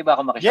ba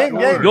ako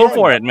maki-shoutout? Go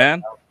for it,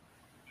 man.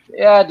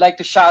 Yeah, I'd like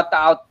to shout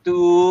out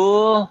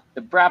to the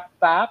Brap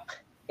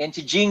Pack and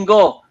to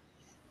Jingo.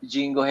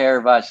 Jingo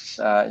Hervas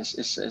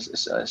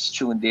is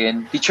tuned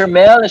in. Teacher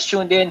Mel is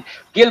tuned in.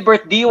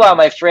 Gilbert Diwa,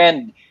 my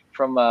friend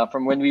from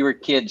when we were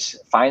kids.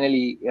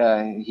 Finally,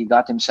 he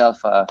got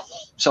himself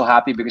so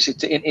happy because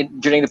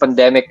during the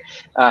pandemic,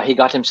 he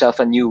got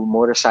himself a new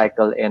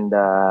motorcycle. And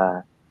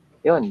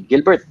yun,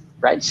 Gilbert,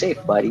 ride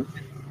safe, buddy.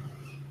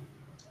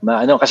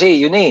 Kasi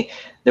yun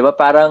di ba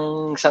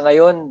parang sa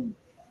ngayon,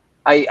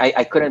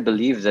 I couldn't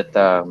believe that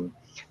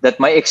that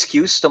my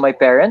excuse to my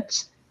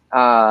parents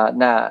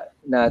na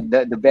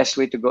the best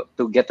way to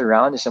get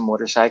around is a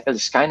motorcycle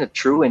is kind of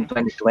true in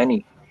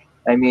 2020.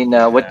 I mean,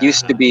 what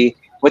used to be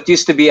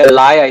a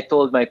lie I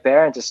told my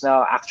parents is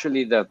now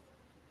actually a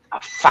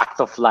fact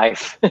of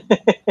life.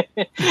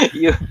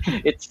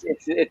 It's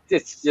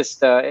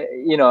just a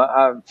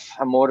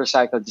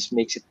motorcycle just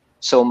makes it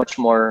so much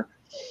more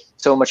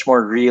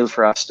real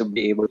for us to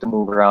be able to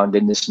move around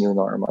in this new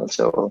normal.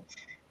 So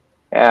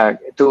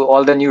to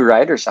all the new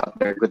riders out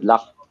there, good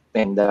luck,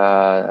 and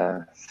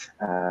I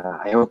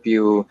hope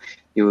you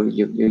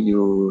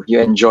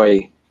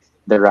enjoy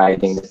the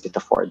riding that it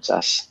affords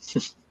us.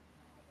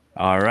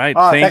 All right,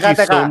 thank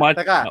you so much.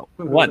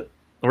 What?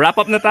 Wrap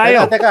up na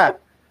tayo. Teka.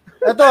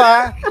 Ito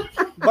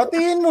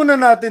batiin muna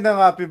natin ng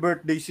happy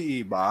birthday si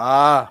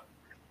Iba.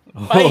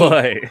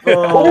 Oy.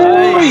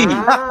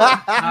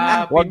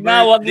 Wag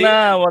na.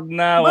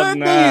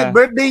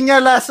 Birthday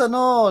niya last 2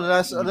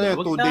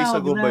 days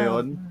ago ba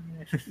 'yon?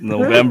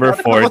 November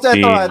 14.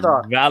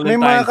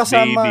 Valentine's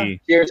baby.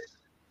 Cheers.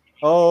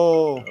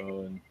 Oh.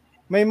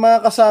 May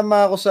mga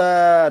kasama ako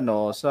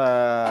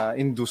sa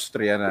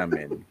industriya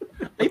namin.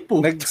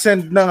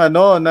 Nag-send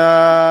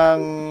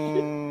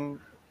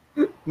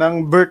ng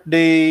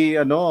birthday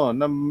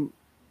ng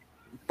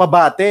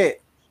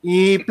pabate.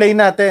 I-play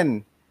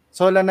natin.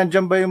 So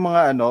nandiyan ba yung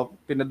mga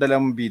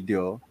pinadalang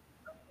video?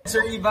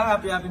 Sir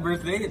Iba, happy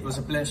birthday. It was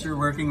a pleasure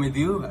working with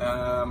you.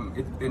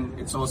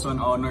 It's also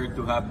an honor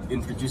to have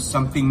introduced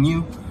something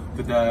new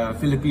to the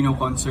Filipino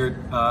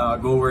concert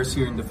goers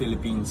here in the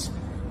Philippines.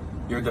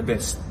 You're the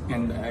best,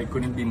 and I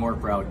couldn't be more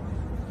proud.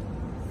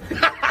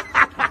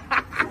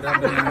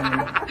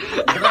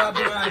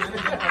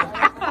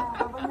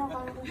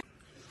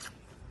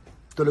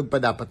 Tulog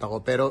pa dapat ako,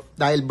 pero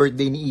dahil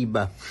birthday ni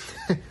Iba,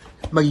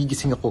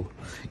 magigising ako.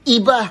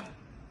 Iba,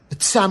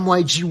 it's Sam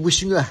YG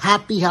wishing you a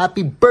happy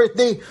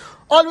birthday.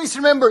 Always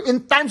remember,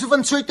 in times of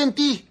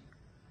uncertainty,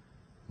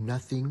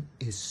 nothing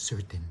is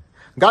certain.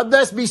 God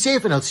bless, be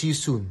safe, and I'll see you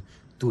soon.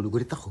 Tulog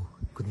ulit ako.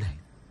 Good night.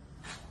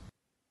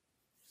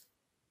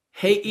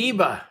 Hey,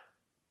 Iba.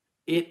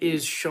 It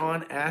is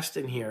Sean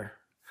Astin here.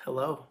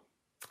 Hello.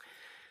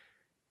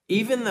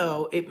 Even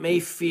though it may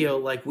feel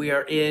like we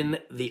are in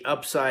the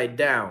upside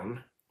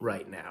down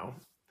right now,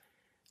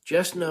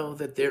 just know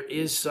that there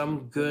is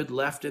some good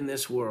left in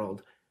this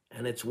world,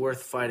 and it's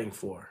worth fighting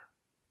for.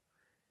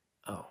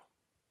 Oh,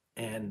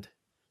 and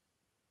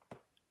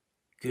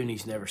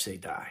Goonies never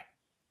say die.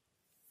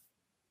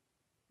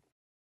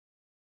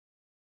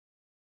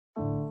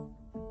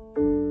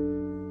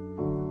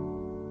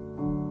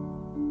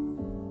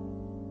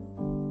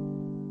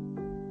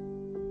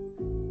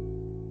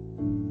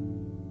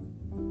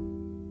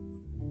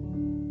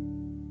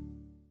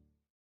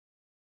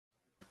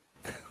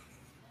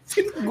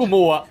 Sino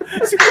gumawa?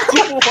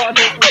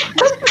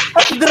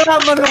 Ang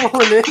drama na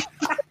huli.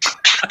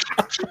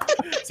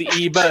 Si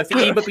Iba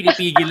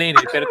pinipigil na yun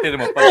pero tira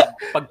mo,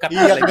 pagkat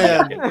iyak na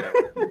yan.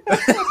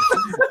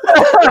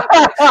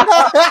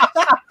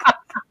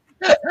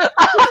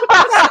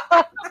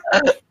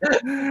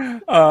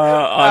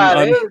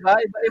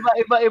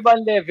 Iba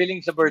ang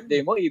leveling sa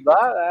birthday mo, Iba.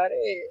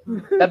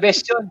 The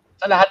best yun.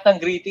 Sa lahat ng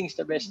greetings,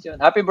 the best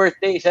yun. Happy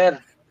birthday, sir.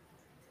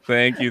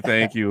 Thank you.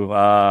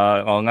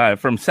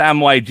 From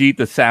Sam YG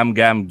to Sam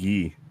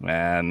Gamgee,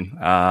 man.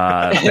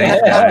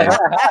 Thanks, guys.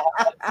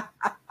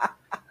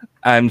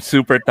 I'm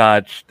super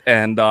touched.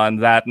 And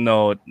on that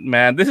note,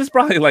 man, this is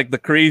probably like the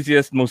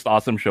craziest, most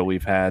awesome show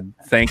we've had.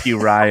 Thank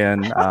you,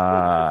 Ryan.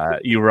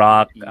 You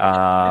rock.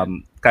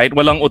 Kahit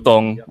walang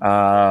utong.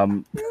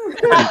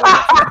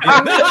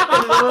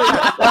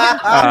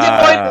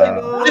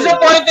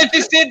 Disappointed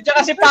si Sid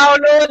tsaka si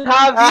Paolo and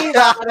Javi.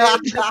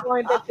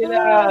 Disappointed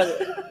sila.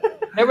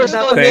 Never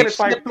saw this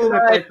part 2.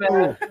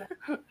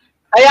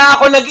 Kaya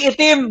ako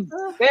nag-itim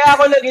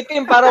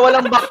para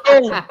walang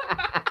baktong.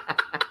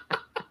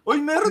 Uy,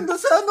 meron doon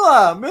sa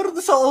meron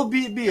doon sa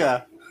OBB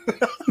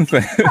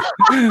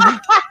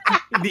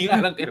Hindi nga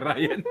lang kay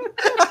Ryan.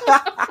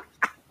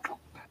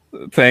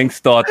 Thanks,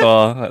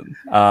 Toto,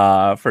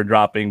 for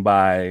dropping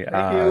by.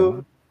 Thank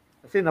you.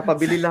 Kasi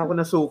napabili lang ako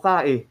ng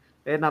suka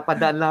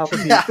napadaan lang ako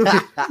dito.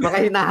 Baka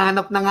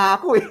hinahanap na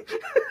nga ako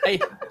Ay,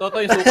 Toto,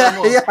 yung suka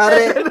mo.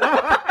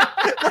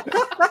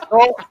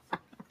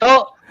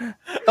 So,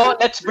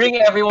 let's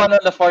bring everyone on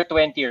the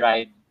 420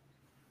 ride.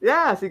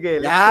 Yeah,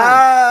 sige.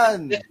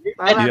 Yan!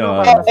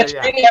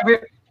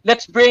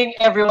 Let's bring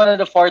everyone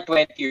on the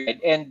 420 ride.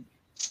 And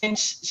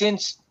since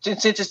it's,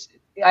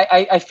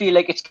 I feel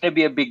like it's gonna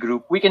be a big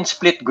group, we can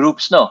split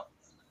groups, no?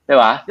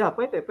 Diba? Yeah,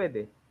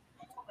 pwede.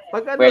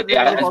 Pag pwede,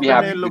 I'll be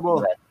happy to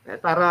do that.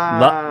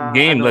 Para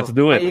let's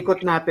do it.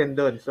 Maikot natin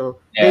doon. So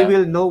they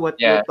will know what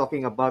you're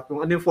talking about.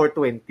 Kung ano yung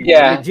 420.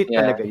 Legit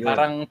talaga yun.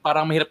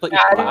 Parang mahirap to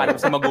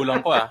ipaalam sa magulang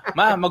ko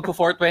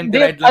magko-420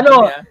 ride lang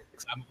kami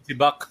Kasama ko si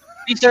Buck.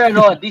 These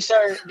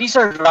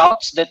are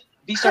routes that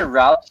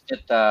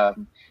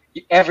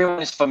everyone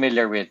is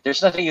familiar with.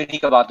 There's nothing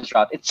unique about this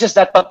route. It's just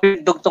that pag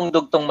dugtong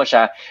mo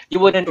siya, you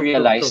wouldn't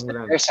realize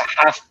that there's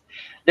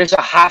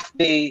a half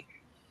day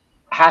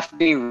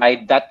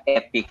ride that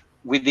epic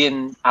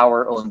within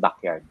our own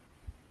backyard.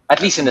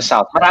 At least in the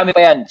south. Marami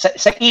pa yan.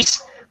 Sa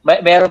east,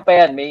 meron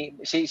pa yan.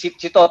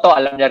 Si Toto,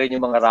 alam niya rin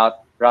yung mga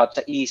route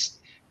sa east,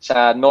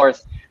 sa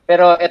north.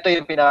 Pero ito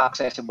yung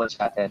pinaka-accessible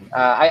sa atin.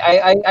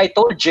 I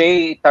told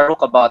Jay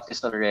Taruk about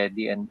this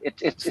already, and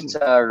it's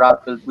a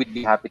route we'd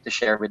be happy to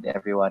share with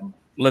everyone.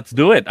 Let's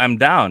do it.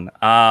 I'm down.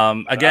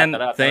 Again,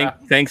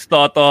 thanks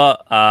Toto.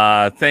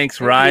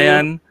 Thanks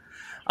Ryan.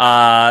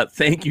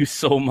 Thank you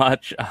so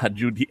much,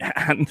 Judy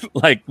Ann. I'm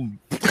sorry.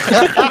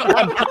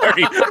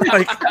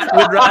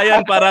 With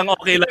Ryan, parang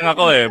okay lang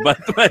ako but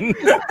when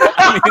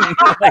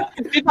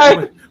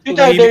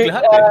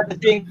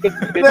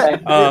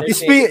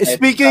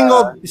speaking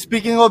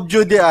of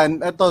Judy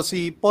Ann, ito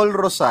si Paul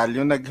Rosal,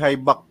 yung nag-high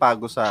back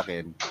pago sa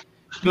akin.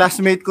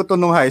 Classmate ko to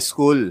nung high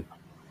school.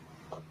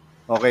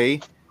 Okay?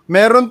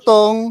 Meron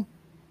tong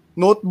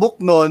notebook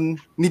nun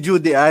ni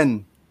Judy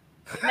Ann.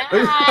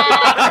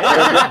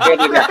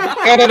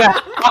 Kaya na.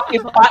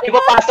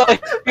 Ipapasa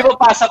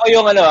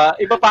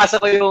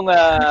ko yung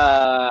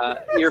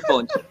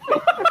earphones.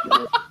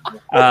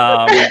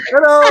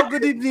 Hello,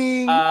 good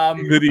evening.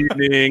 Good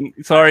evening.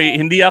 Sorry,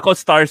 hindi ako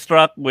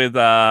starstruck with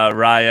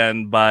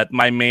Ryan, but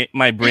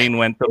my brain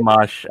went to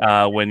mush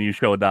when you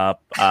showed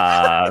up.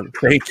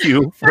 Thank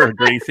you for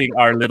gracing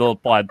our little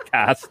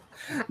podcast.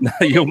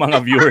 Yung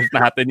mga viewers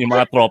natin, yung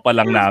mga tropa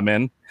lang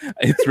namin.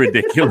 It's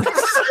ridiculous.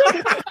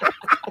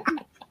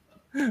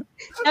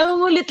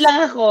 Nangungulit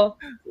lang ako.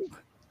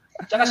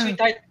 Tsaka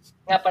sweetheart,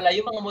 nga pala,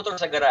 yung mga motor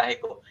sa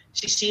garahe ko,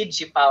 si Sid,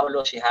 si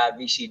Paolo, si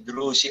Javi, si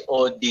Drew, si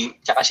Odi,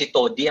 tsaka si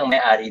Toddy ang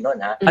may-ari nun,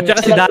 ha? At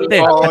tsaka si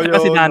Dante.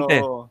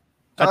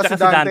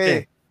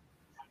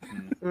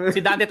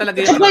 Si Dante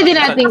talaga yung... Pwede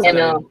natin,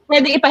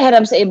 pwede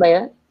ipahiram sa iba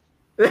yan?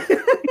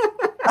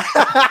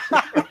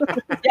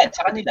 Yan,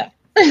 sa kanila.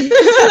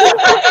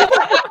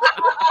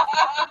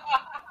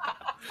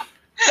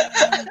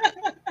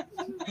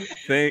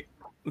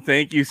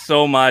 Thank you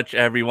so much,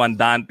 everyone.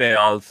 Dante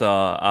also.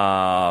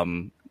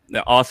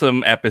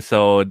 Awesome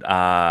episode.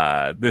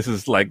 This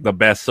is like the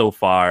best so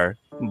far.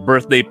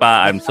 Birthday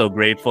pa. I'm so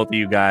grateful to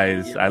you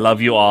guys. I love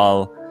you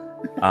all.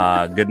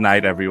 Good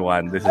night,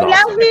 everyone. This is awesome.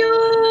 Love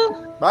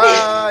you.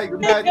 Bye.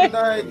 Good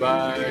night.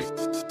 Bye.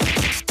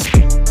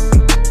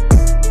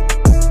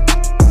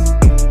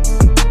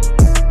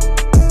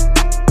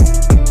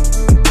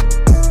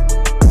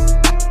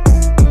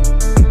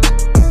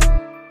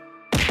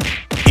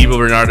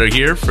 Bernardo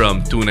here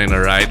from Tuna and a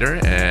Rider,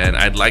 and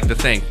I'd like to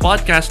thank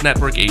Podcast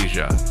Network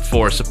Asia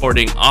for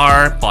supporting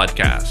our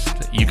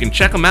podcast. You can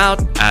check them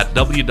out at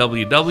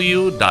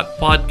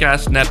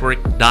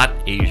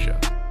www.podcastnetwork.asia.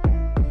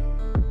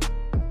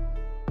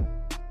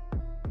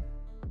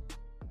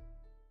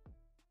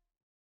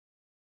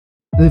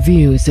 The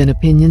views and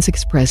opinions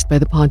expressed by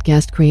the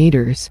podcast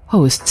creators,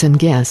 hosts, and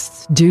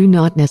guests do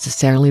not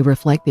necessarily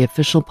reflect the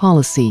official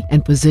policy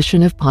and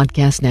position of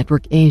Podcast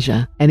Network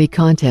Asia. Any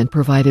content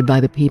provided by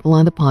the people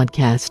on the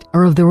podcast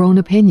are of their own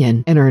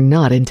opinion and are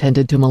not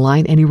intended to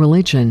malign any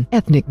religion,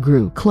 ethnic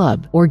group,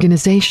 club,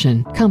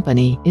 organization,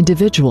 company,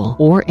 individual,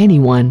 or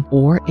anyone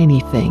or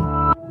anything.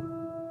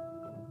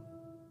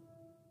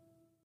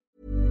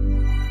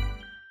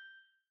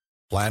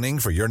 Planning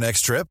for your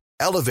next trip?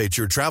 Elevate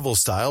your travel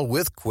style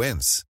with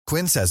Quince.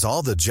 Quince has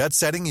all the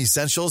jet-setting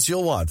essentials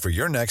you'll want for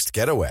your next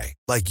getaway,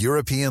 like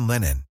European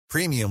linen,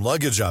 premium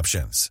luggage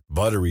options,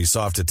 buttery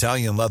soft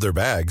Italian leather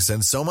bags,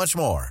 and so much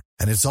more.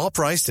 And it's all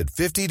priced at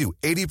 50 to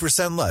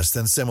 80% less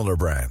than similar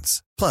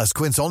brands. Plus,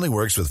 Quince only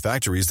works with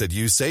factories that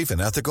use safe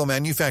and ethical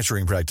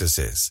manufacturing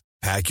practices.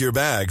 Pack your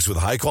bags with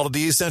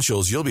high-quality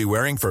essentials you'll be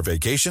wearing for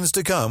vacations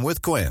to come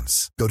with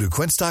Quince. Go to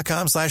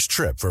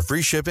quince.com/trip for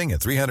free shipping and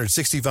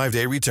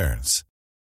 365-day returns.